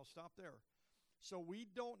 Okay, now stop there. So we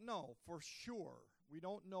don't know for sure. We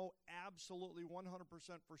don't know absolutely 100%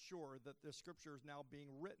 for sure that this scripture is now being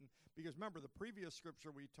written. Because remember, the previous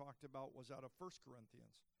scripture we talked about was out of 1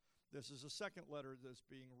 Corinthians. This is a second letter that's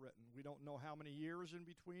being written. We don't know how many years in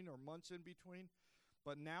between or months in between.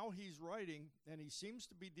 But now he's writing, and he seems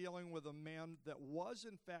to be dealing with a man that was,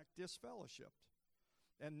 in fact, disfellowshipped.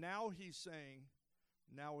 And now he's saying,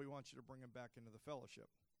 now we want you to bring him back into the fellowship.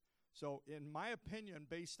 So in my opinion,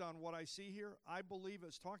 based on what I see here, I believe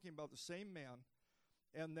it's talking about the same man,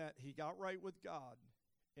 and that he got right with God.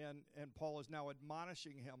 And Paul is now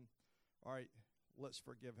admonishing him, all right, let's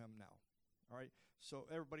forgive him now. All right, so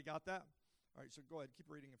everybody got that? All right, so go ahead, keep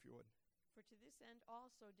reading if you would. For to this end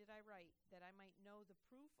also did I write, that I might know the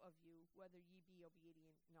proof of you, whether ye be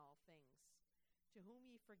obedient in all things. To whom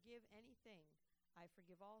ye forgive anything, I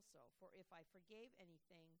forgive also. For if I forgave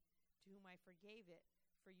anything, to whom I forgave it,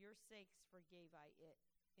 for your sakes forgave I it,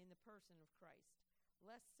 in the person of Christ,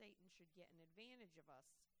 lest Satan should get an advantage of us,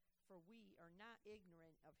 for we are not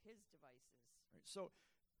ignorant of his devices. Right, so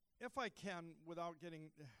if I can, without getting,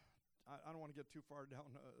 I don't want to get too far down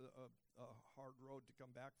a hard road to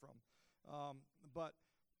come back from, but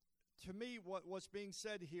to me, what's being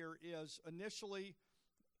said here is initially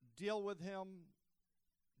deal with him,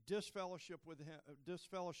 disfellowship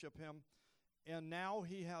him, and now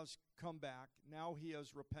he has come back. Now he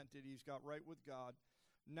has repented. He's got right with God.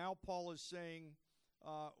 Now Paul is saying,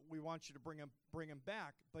 we want you to bring him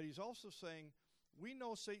back. But he's also saying, we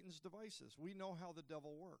know Satan's devices. We know how the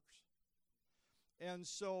devil works. And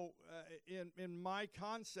so in my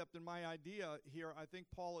concept and my idea here, I think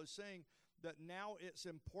Paul is saying that now it's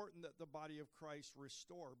important that the body of Christ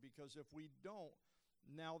restore, because if we don't,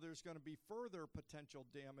 now there's going to be further potential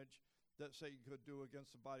damage that Satan could do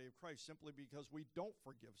against the body of Christ simply because we don't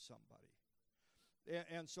forgive somebody.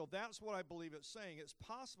 And so that's what I believe it's saying. It's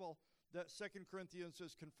possible that 2 Corinthians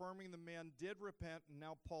is confirming the man did repent, and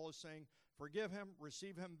now Paul is saying, forgive him,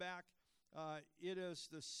 receive him back. It is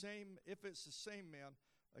the same. If it's the same man,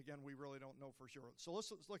 again, we really don't know for sure. So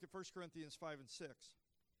let's look at 1 Corinthians 5 and 6.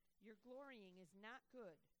 Your glorying is not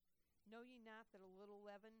good. Know ye not that a little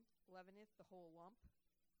leaven leaveneth the whole lump?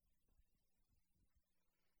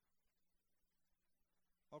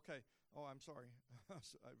 Okay. Oh, I'm sorry. I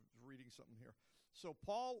was reading something here. So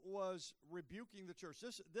Paul was rebuking the church.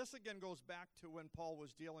 This again goes back to when Paul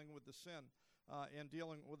was dealing with the sin and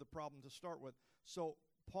dealing with the problem to start with. So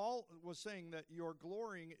Paul was saying that your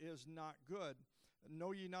glorying is not good.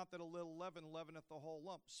 Know ye not that a little leaven leaveneth the whole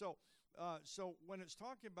lump? So when it's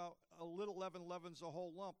talking about a little leaven leavens the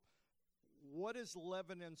whole lump, what is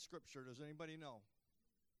leaven in Scripture? Does anybody know?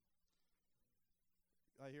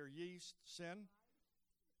 I hear yeast, sin.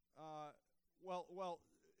 Well,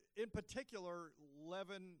 in particular,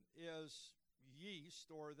 leaven is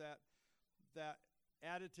yeast, or that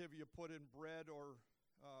additive you put in bread or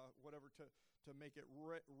whatever to make it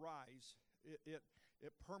rise.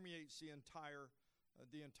 It permeates the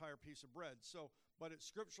entire piece of bread. So, but it's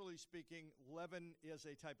scripturally speaking, leaven is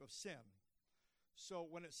a type of sin. So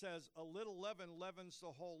when it says a little leaven leavens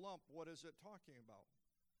the whole lump, what is it talking about?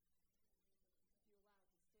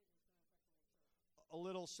 A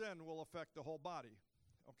little sin will affect the whole body,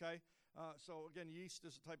 okay? So again, yeast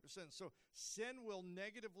is a type of sin. So sin will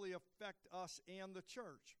negatively affect us and the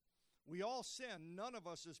church. We all sin. None of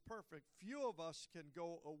us is perfect. Few of us can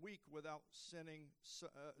go a week without sinning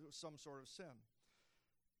some sort of sin.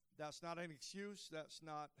 That's not an excuse. That's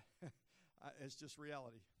not, it's just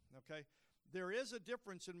reality, okay? There is a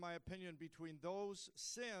difference, in my opinion, between those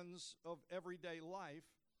sins of everyday life,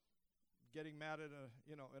 getting mad at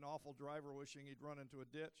an awful driver wishing he'd run into a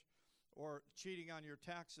ditch, or cheating on your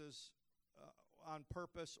taxes on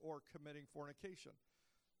purpose, or committing fornication.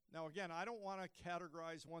 Now, again, I don't want to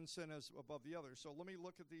categorize one sin as above the other, so let me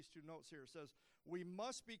look at these two notes here. It says, we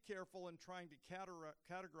must be careful in trying to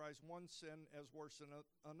categorize one sin as worse than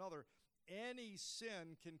another. Any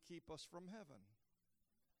sin can keep us from heaven.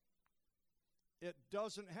 It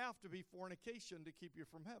doesn't have to be fornication to keep you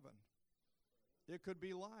from heaven. It could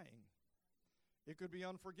be lying. It could be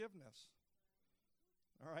unforgiveness.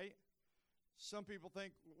 All right? Some people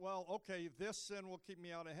think, well, okay, this sin will keep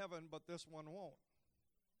me out of heaven, but this one won't.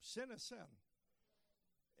 Sin is sin.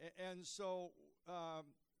 And so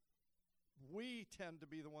we tend to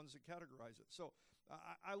be the ones that categorize it. So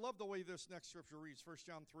I love the way this next scripture reads, 1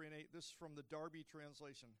 John 3 and 8. This is from the Darby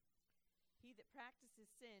translation. He that practices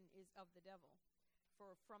sin is of the devil,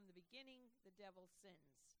 for from the beginning the devil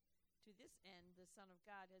sins. To this end the Son of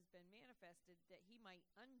God has been manifested, that he might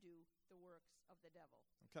undo the works of the devil.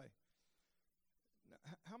 Okay. Now,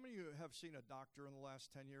 how many of you have seen a doctor in the last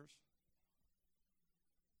 10 years?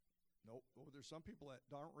 Nope. Oh, there's some people that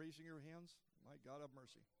aren't raising your hands. My God have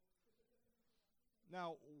mercy.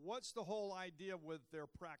 Now, what's the whole idea with their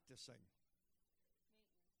practicing?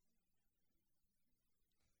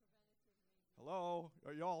 Hello?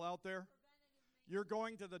 Are you all out there? You're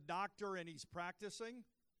going to the doctor and he's practicing.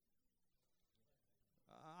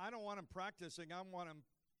 I don't want him practicing. I want him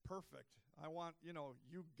perfect. I want,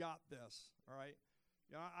 you got this, all right?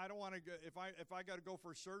 I don't want to go, if I got to go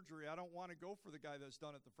for surgery, I don't want to go for the guy that's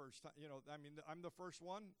done it the first time. I'm the first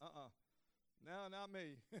one. No, not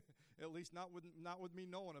me. At least not with me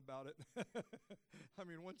knowing about it. I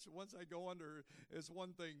mean, once I go under, it's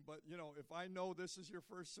one thing. But if I know this is your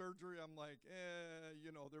first surgery, I'm like,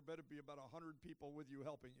 there better be about 100 people with you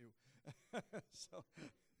helping you. So,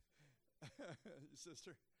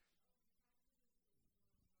 sister.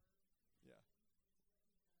 Yeah.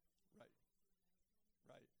 Right.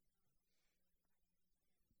 Right.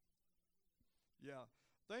 Yeah.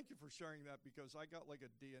 Thank you for sharing that because I got like a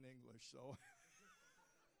D in English, so.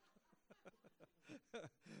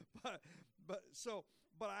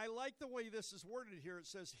 but I like the way this is worded here. It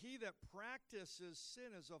says, "He that practices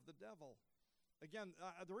sin is of the devil." Again,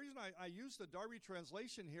 the reason I use the Darby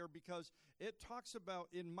translation here because it talks about,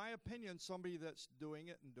 in my opinion, somebody that's doing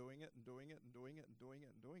it and doing it and doing it and doing it and doing it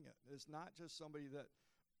and doing it. It's not just somebody that,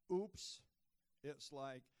 oops. It's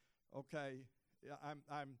like, okay,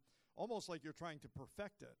 I'm almost like you're trying to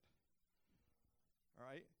perfect it. All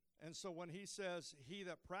right? And so when he says, he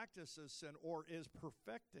that practices sin or is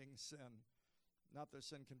perfecting sin, not that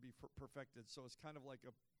sin can be perfected, so it's kind of like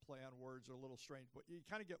a play on words or a little strange, but you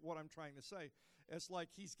kind of get what I'm trying to say. It's like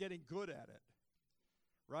he's getting good at it,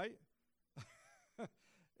 right?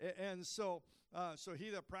 And so he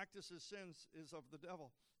that practices sins is of the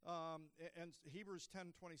devil. And Hebrews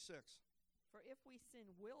 10:26. For if we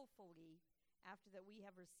sin willfully, after that we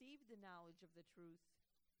have received the knowledge of the truth,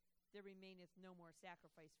 there remaineth no more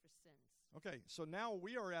sacrifice for sins. Okay, so now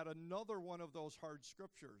we are at another one of those hard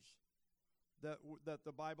scriptures that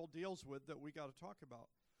the Bible deals with that we got to talk about.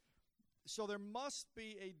 So there must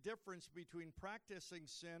be a difference between practicing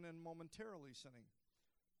sin and momentarily sinning.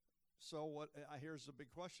 So here's the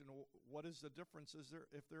big question. What is the difference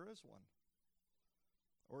if there is one?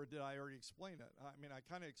 Or did I already explain it? I mean, I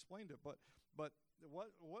kind of explained it, but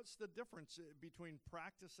what's the difference between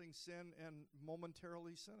practicing sin and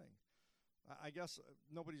momentarily sinning? I guess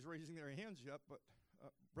nobody's raising their hands yet, but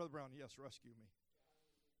Brother Brown, yes, rescue me.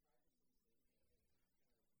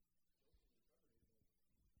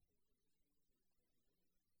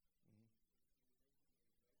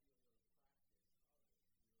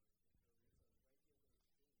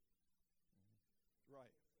 Right.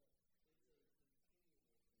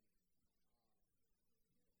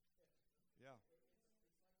 Yeah.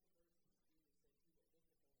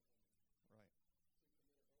 Right. Right.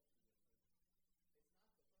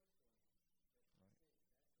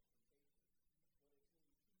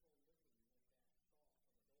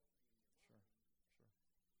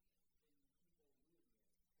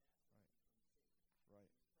 Sure. Sure. Right. Right. Sure.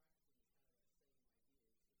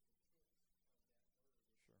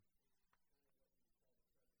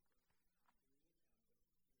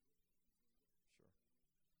 Sure.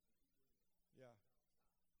 Yeah.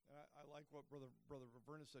 And I like what Brother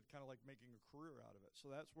Vernon said, kind of like making a career out of it. So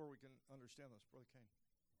that's where we can understand this. Brother Kane.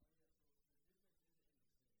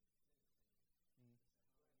 Mm.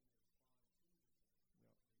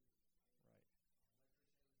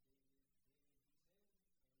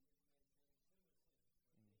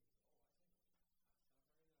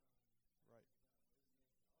 Yep.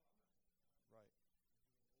 Right. Mm. Right.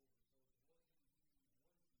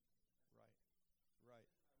 Right. Right. Right.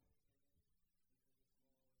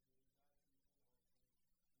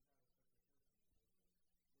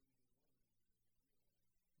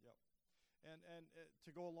 Yep. And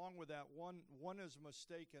to go along with that, one is a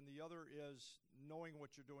mistake, and the other is knowing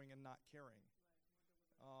what you're doing and not caring.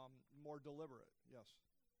 More deliberate. Yes.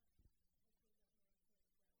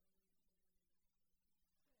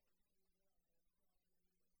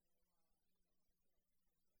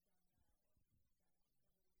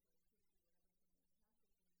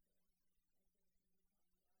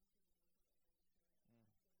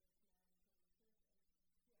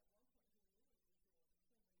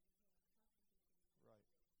 Mm. Right.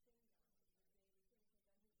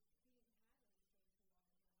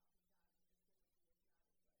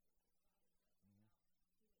 Mhm.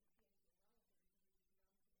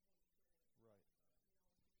 Right.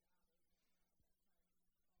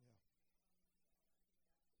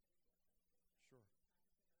 Yeah. Sure.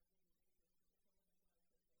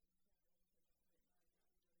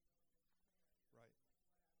 Right.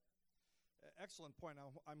 Excellent point.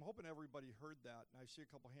 I'm hoping everybody heard that, and I see a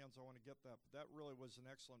couple hands. I want to get that. But that really was an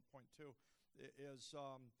excellent point too.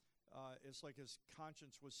 It's like his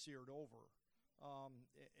conscience was seared over,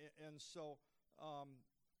 and so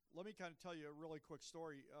let me kind of tell you a really quick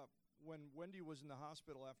story. when Wendy was in the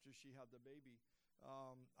hospital after she had the baby,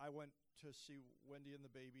 I went to see Wendy and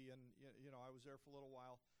the baby, and I was there for a little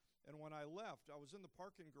while. And when I left, I was in the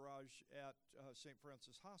parking garage at St.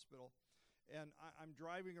 Francis Hospital, and I'm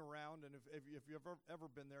driving around. And if you've ever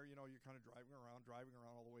been there, you're kind of driving around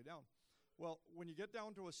all the way down. Well, when you get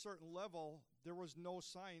down to a certain level, there was no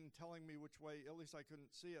sign telling me which way. At least I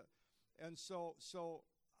couldn't see it. And so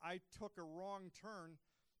I took a wrong turn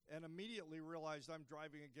and immediately realized I'm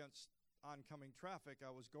driving against oncoming traffic.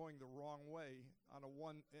 I was going the wrong way in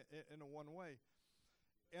a one-way.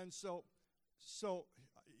 And so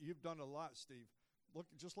you've done a lot, Steve.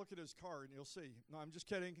 Just look at his car and you'll see. No, I'm just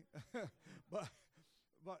kidding. but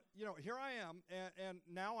here I am, and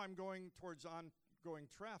now I'm going towards ongoing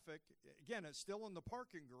traffic. Again, it's still in the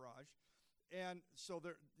parking garage. And so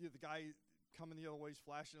the guy coming the other way is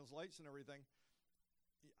flashing his lights and everything.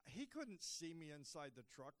 He couldn't see me inside the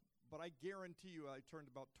truck, but I guarantee you I turned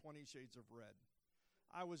about 20 shades of red.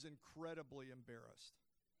 I was incredibly embarrassed.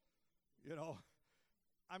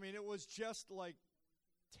 I mean, it was just like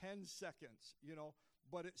 10 seconds,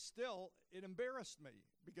 but it embarrassed me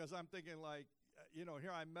because I'm thinking like,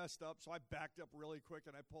 here I messed up. So I backed up really quick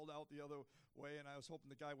and I pulled out the other way, and I was hoping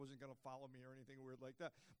the guy wasn't going to follow me or anything weird like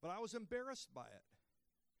that. But I was embarrassed by it.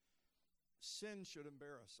 Sin should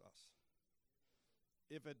embarrass us.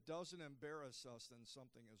 If it doesn't embarrass us, then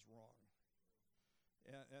something is wrong.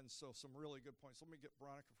 And so some really good points. Let me get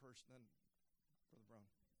Veronica first, and then Brother Brown.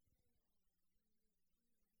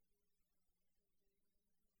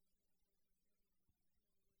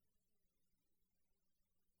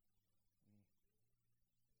 Right.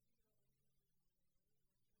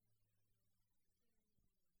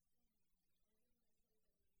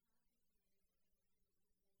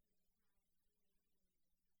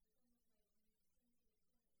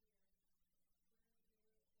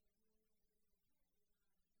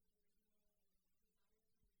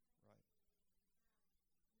 Yeah.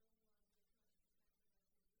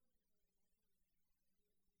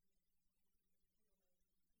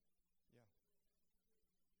 Sure.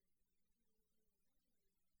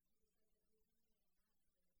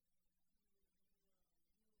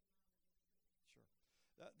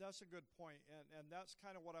 That's a good point, and that's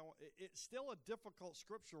kind of what I want. It's still a difficult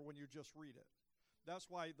scripture when you just read it. That's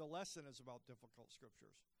why the lesson is about difficult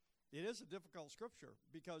scriptures. It is a difficult scripture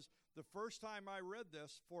because the first time I read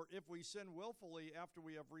this, for if we sin willfully after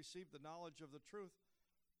we have received the knowledge of the truth,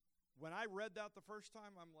 when I read that the first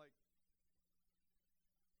time, I'm like,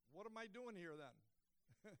 what am I doing here then?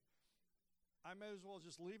 I may as well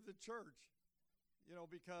just leave the church,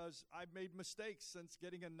 because I've made mistakes since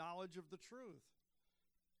getting a knowledge of the truth.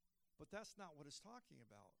 But that's not what it's talking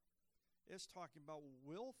about. It's talking about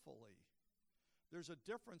willfully. There's a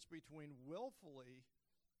difference between willfully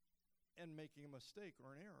and making a mistake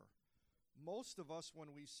or an error. Most of us,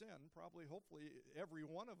 when we sin, probably, hopefully, every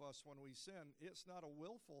one of us, when we sin, it's not a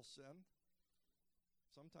willful sin.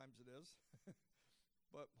 Sometimes it is,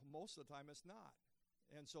 but most of the time it's not.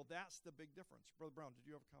 And so that's the big difference. Brother Brown, did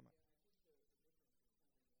you have a comment?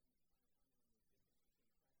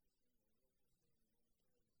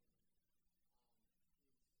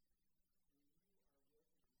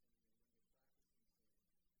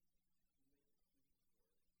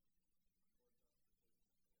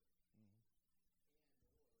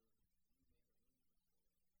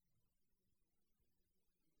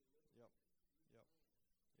 Yep. Yep.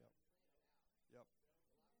 Yep. Yep.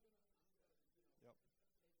 Yep. Yep.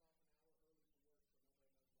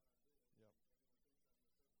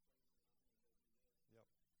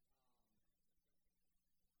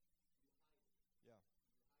 Yep. Yeah.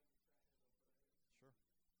 Sure.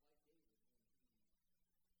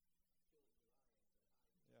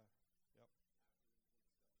 Yeah. Yep.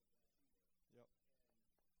 Yep.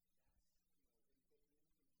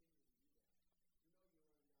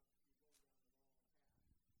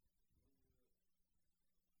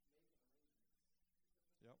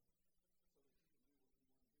 Yep.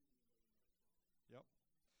 Yep.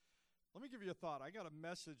 Let me give you a thought. I got a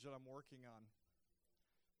message that I'm working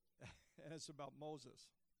on, and it's about Moses.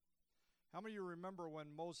 How many of you remember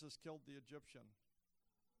when Moses killed the Egyptian?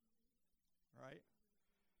 Right?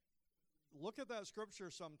 Look at that scripture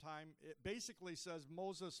sometime. It basically says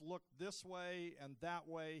Moses looked this way and that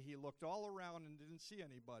way. He looked all around and didn't see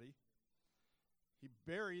anybody. He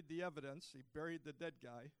buried the evidence. He buried the dead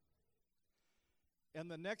guy. And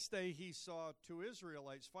the next day he saw two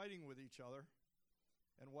Israelites fighting with each other.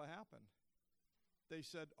 And what happened? They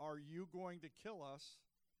said, "Are you going to kill us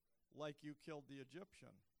like you killed the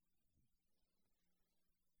Egyptian?"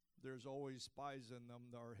 There's always spies in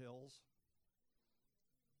them, our hills.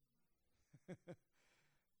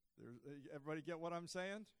 Everybody get what I'm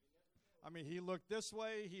saying? I mean, he looked this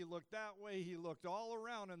way, he looked that way, he looked all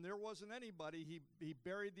around, and there wasn't anybody. He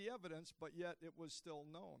buried the evidence, but yet it was still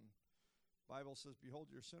known. Bible says,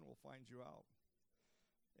 behold, your sin will find you out.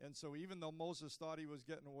 And so even though Moses thought he was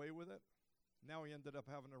getting away with it, now he ended up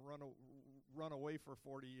having to run away for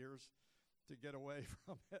 40 years to get away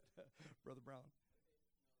from it. Brother Brown.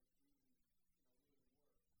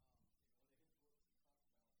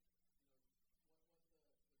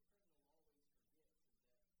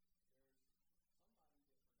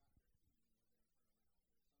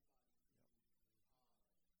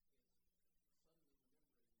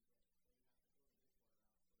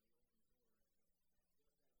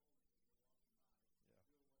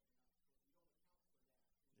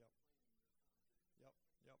 Yep,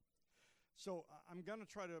 yep. So I'm going to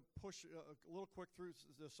try to push a little quick through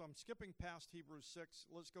this. So I'm skipping past Hebrews 6.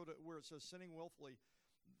 Let's go to where it says sinning willfully.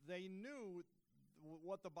 They knew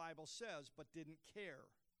what the Bible says, but didn't care.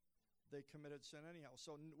 They committed sin anyhow.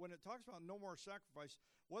 So when it talks about no more sacrifice,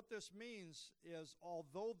 what this means is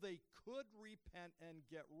although they could repent and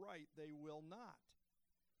get right, they will not.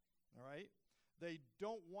 All right? They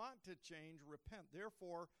don't want to change, repent.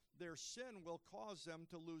 Therefore, their sin will cause them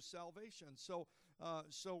to lose salvation. So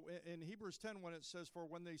in Hebrews 10, when it says, for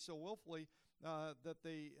when they so willfully, that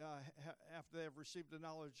they, after they have received the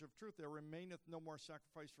knowledge of truth, there remaineth no more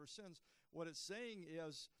sacrifice for sins. What it's saying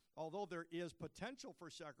is, although there is potential for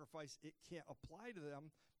sacrifice, it can't apply to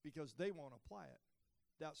them because they won't apply it.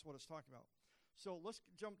 That's what it's talking about. So let's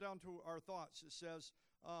jump down to our thoughts. It says,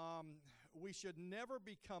 we should never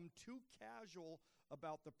become too casual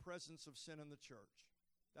about the presence of sin in the church.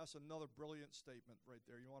 That's another brilliant statement right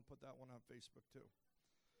there. You want to put that one on Facebook too.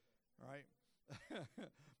 All right.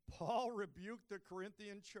 Paul rebuked the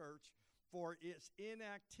Corinthian church for its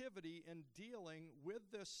inactivity in dealing with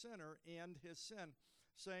this sinner and his sin,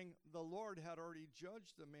 saying the Lord had already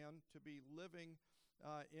judged the man to be living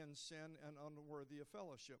in sin and unworthy of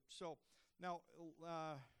fellowship. So now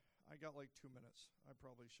I got like 2 minutes. I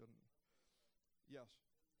probably shouldn't. Yes.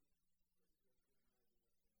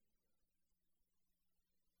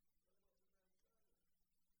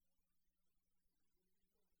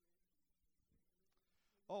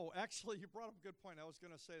 Oh, actually, you brought up a good point. I was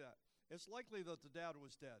going to say that. It's likely that the dad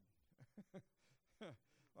was dead. All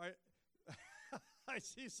right. I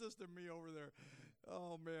see Sister Me over there.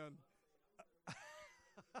 Oh, man.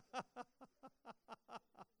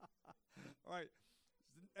 All right.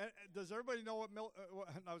 Does everybody know what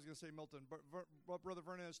I was going to say Milton, but what Brother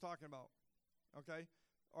Vernon is talking about? Okay.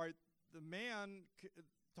 All right. The man,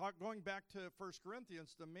 going back to 1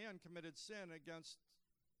 Corinthians, the man committed sin against,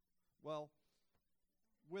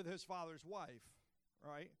 with his father's wife,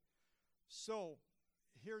 right? So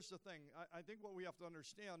here's the thing. I think what we have to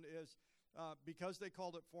understand is because they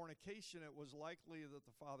called it fornication, it was likely that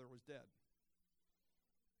the father was dead.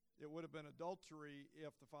 It would have been adultery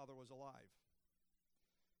if the father was alive.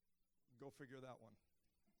 Go figure that one.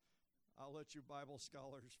 I'll let you Bible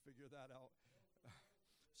scholars figure that out.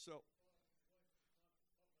 So,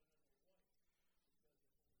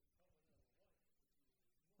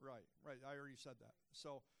 right. I already said that.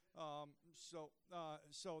 So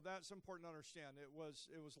that's important to understand. It was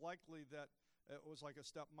likely that it was like a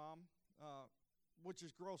stepmom, which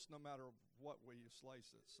is gross no matter what way you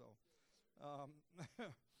slice it. So,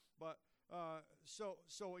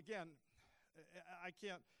 so again, I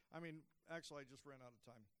can't. I mean, actually, I just ran out of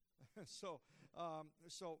time. So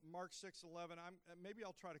Mark 6:11. Maybe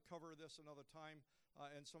I'll try to cover this another time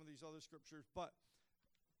and some of these other scriptures. But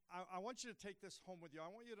I want you to take this home with you. I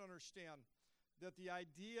want you to understand that the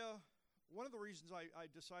idea. One of the reasons I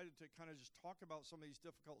decided to kind of just talk about some of these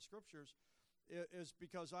difficult scriptures is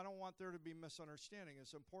because I don't want there to be misunderstanding.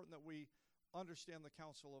 It's important that we understand the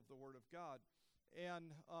counsel of the Word of God.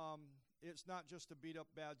 And it's not just to beat up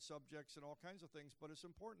bad subjects and all kinds of things, but it's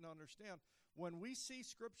important to understand when we see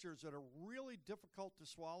scriptures that are really difficult to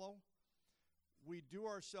swallow, we do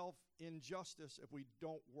ourselves injustice if we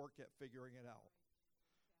don't work at figuring it out.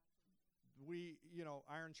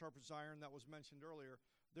 Iron sharpens iron, that was mentioned earlier.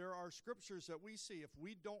 There are scriptures that we see. If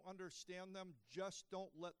we don't understand them, just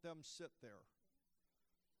don't let them sit there.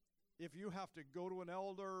 If you have to go to an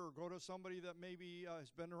elder or go to somebody that maybe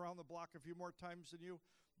has been around the block a few more times than you,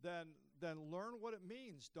 then learn what it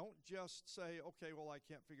means. Don't just say, okay, well, I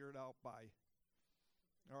can't figure it out, bye.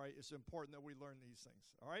 All right, it's important that we learn these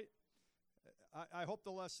things. All right? I hope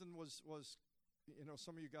the lesson was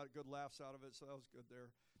some of you got good laughs out of it, so that was good there.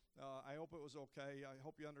 I hope it was okay. I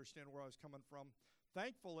hope you understand where I was coming from.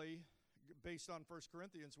 Thankfully, based on 1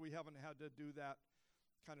 Corinthians, we haven't had to do that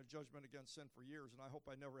kind of judgment against sin for years, and I hope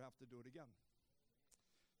I never have to do it again.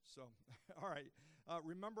 So, all right.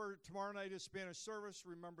 Remember, tomorrow night is Spanish service.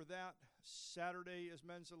 Remember that. Saturday is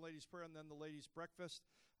men's and ladies' prayer, and then the ladies' breakfast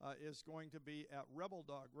is going to be at Rebel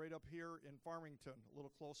Dog right up here in Farmington, a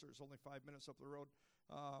little closer. It's only 5 minutes up the road.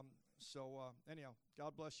 Anyhow,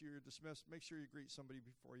 God bless you. You're dismissed. Make sure you greet somebody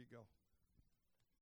before you go.